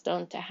wonderful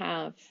stone to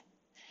have,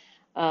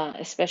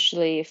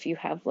 especially if you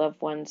have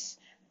loved ones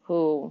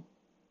who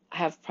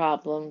have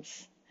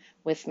problems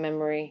with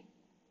memory,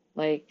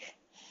 like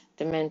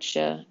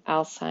dementia,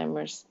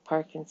 Alzheimer's,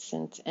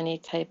 Parkinson's, any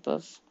type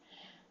of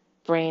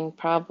brain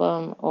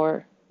problem,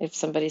 or if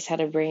somebody's had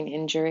a brain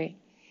injury,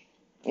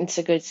 it's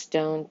a good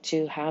stone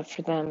to have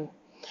for them.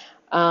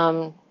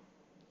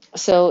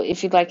 So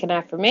if you'd like an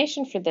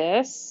affirmation for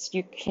this,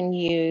 you can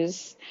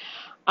use,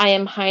 I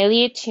am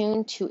highly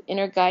attuned to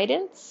inner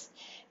guidance,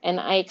 and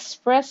I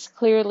express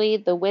clearly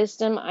the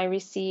wisdom I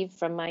receive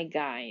from my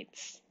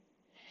guides.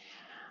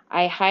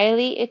 I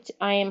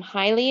am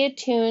highly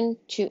attuned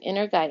to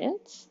inner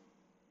guidance,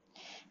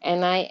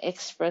 and I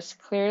express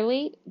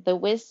clearly the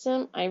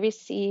wisdom I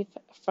receive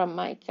from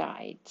my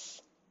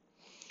guides.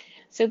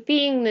 So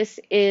being this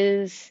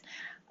is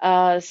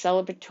a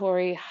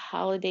celebratory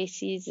holiday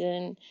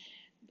season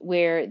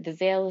where the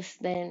veil is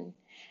thin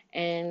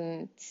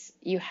and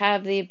you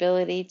have the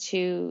ability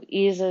to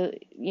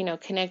easily,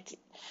 connect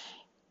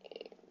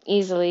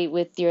easily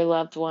with your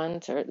loved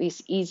ones, or at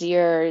least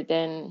easier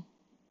than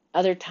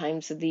other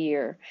times of the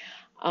year.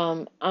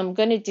 I'm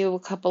going to do a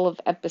couple of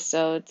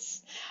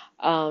episodes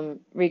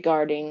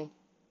regarding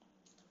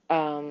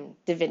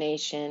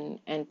divination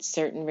and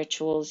certain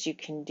rituals you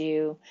can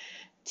do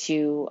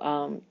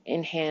to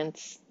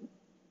enhance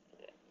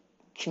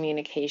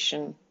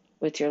communication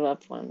with your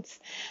loved ones.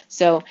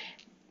 So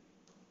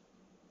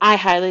I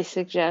highly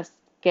suggest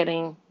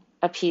getting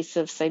a piece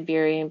of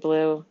Siberian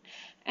blue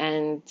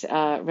and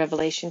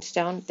Revelation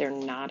stone. They're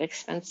not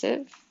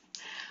expensive.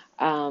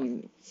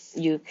 Um,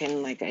 you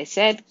can, like I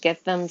said,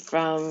 get them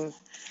from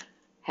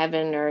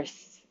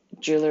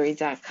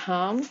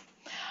heavenearthjewelry.com.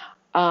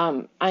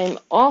 I'm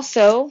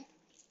also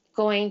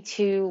going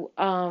to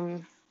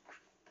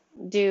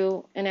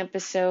do an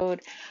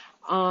episode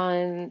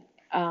on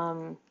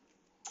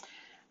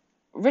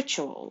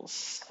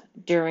rituals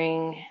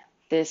during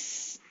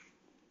this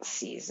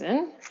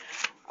season.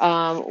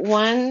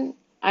 One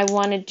I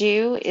want to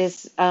do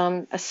is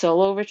a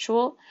solo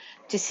ritual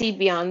to see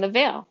beyond the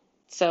veil.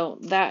 So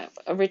that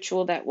a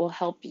ritual that will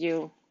help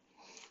you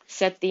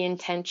set the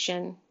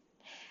intention,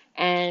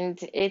 and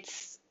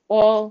it's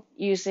all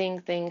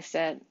using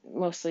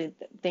mostly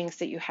things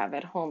that you have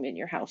at home in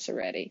your house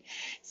already.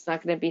 It's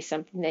not going to be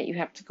something that you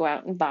have to go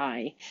out and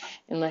buy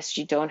unless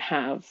you don't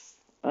have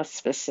a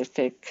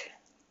specific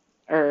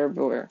herb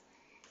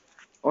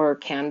or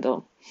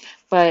candle.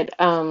 But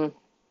so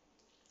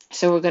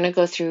we're going to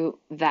go through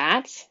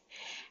that,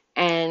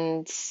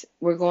 and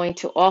we're going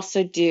to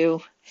also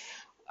do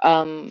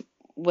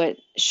what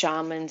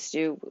shamans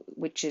do,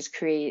 which is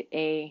create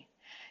a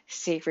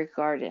sacred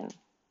garden.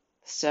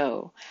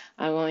 So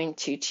I'm going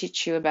to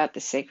teach you about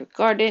the sacred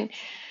garden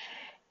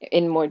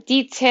in more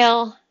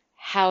detail,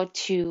 how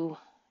to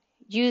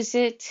use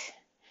it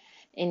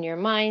in your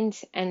mind,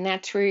 and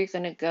that's where you're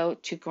going to go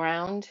to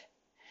ground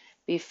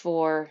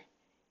before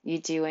you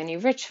do any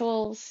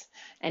rituals,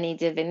 any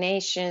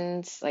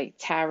divinations like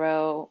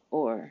tarot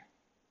or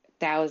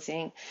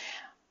dowsing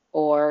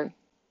or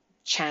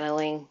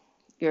channeling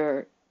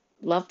your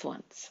loved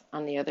ones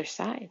on the other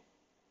side.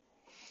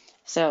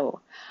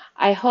 So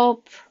I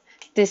hope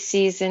this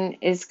season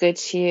is good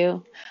to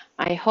you.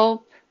 I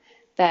hope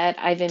that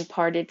I've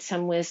imparted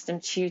some wisdom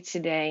to you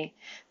today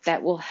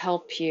that will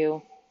help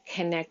you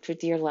connect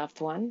with your loved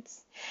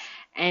ones.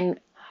 And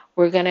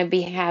we're going to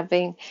be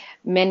having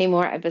many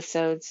more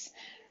episodes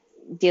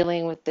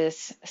dealing with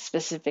this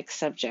specific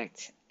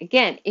subject.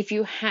 Again, if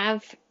you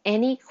have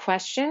any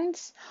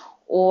questions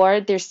or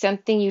there's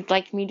something you'd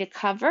like me to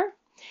cover,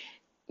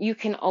 you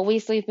can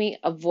always leave me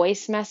a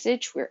voice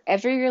message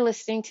wherever you're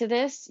listening to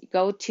this.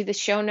 Go to the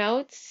show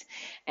notes,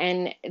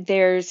 and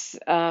there's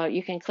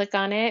you can click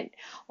on it,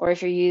 or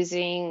if you're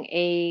using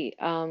a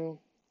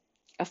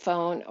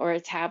phone or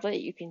a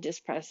tablet, you can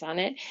just press on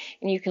it,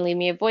 and you can leave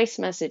me a voice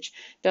message.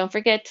 Don't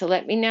forget to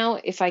let me know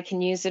if I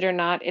can use it or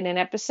not in an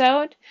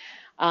episode,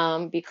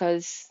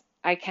 because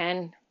I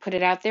can put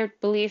it out there.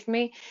 Believe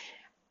me,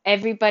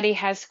 everybody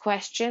has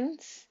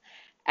questions,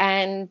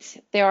 and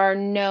there are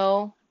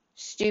no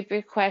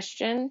stupid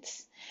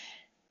questions.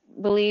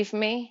 Believe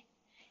me,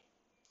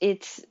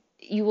 it's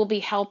you will be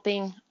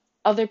helping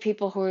other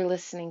people who are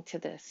listening to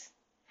this.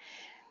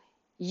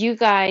 You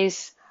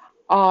guys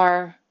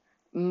are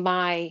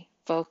my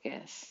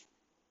focus.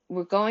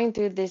 We're going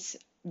through this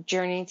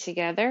journey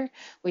together,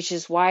 which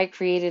is why I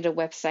created a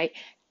website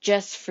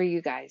just for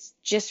you guys,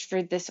 just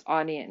for this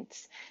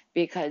audience,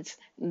 because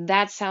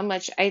that's how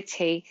much I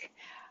take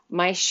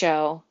my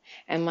show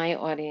and my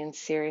audience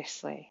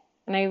seriously.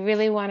 And I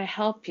really want to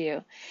help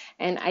you.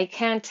 And I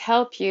can't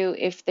help you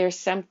if there's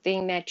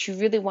something that you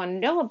really want to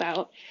know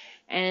about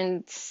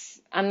and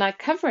I'm not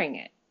covering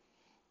it.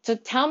 So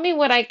tell me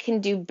what I can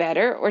do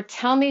better, or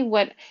tell me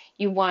what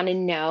you want to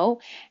know,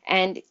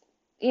 and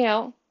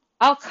I'll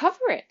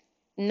cover it.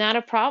 Not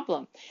a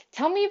problem.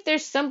 Tell me if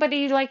there's somebody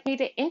you'd like me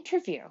to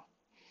interview.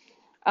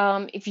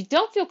 If you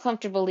don't feel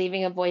comfortable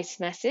leaving a voice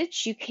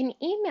message, you can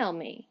email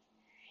me.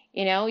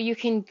 You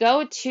can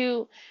go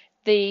to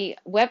the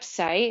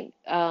website,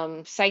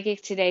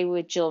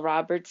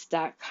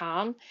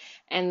 psychictodaywithjillroberts.com,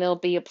 and there'll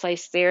be a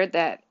place there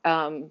that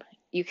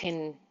you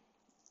can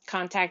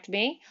contact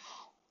me,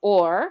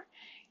 or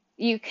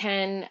you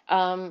can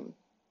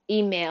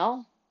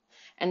email,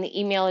 and the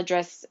email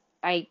address,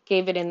 I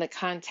gave it in the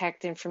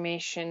contact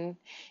information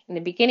in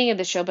the beginning of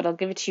the show, but I'll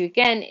give it to you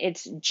again.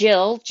 It's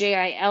Jill,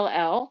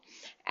 Jill,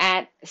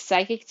 at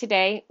Psychic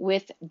Today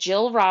with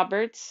Jill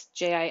Roberts,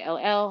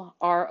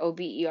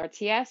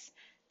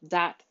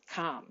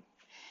 JILLROBERTS.com,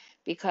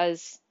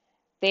 because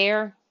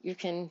there you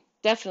can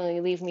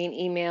definitely leave me an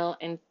email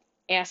and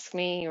ask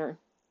me or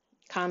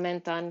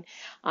comment on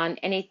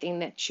anything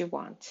that you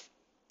want.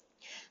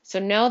 So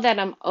know that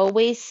I'm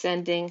always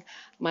sending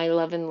my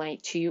love and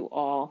light to you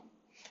all,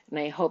 and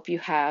I hope you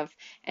have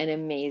an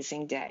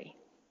amazing day.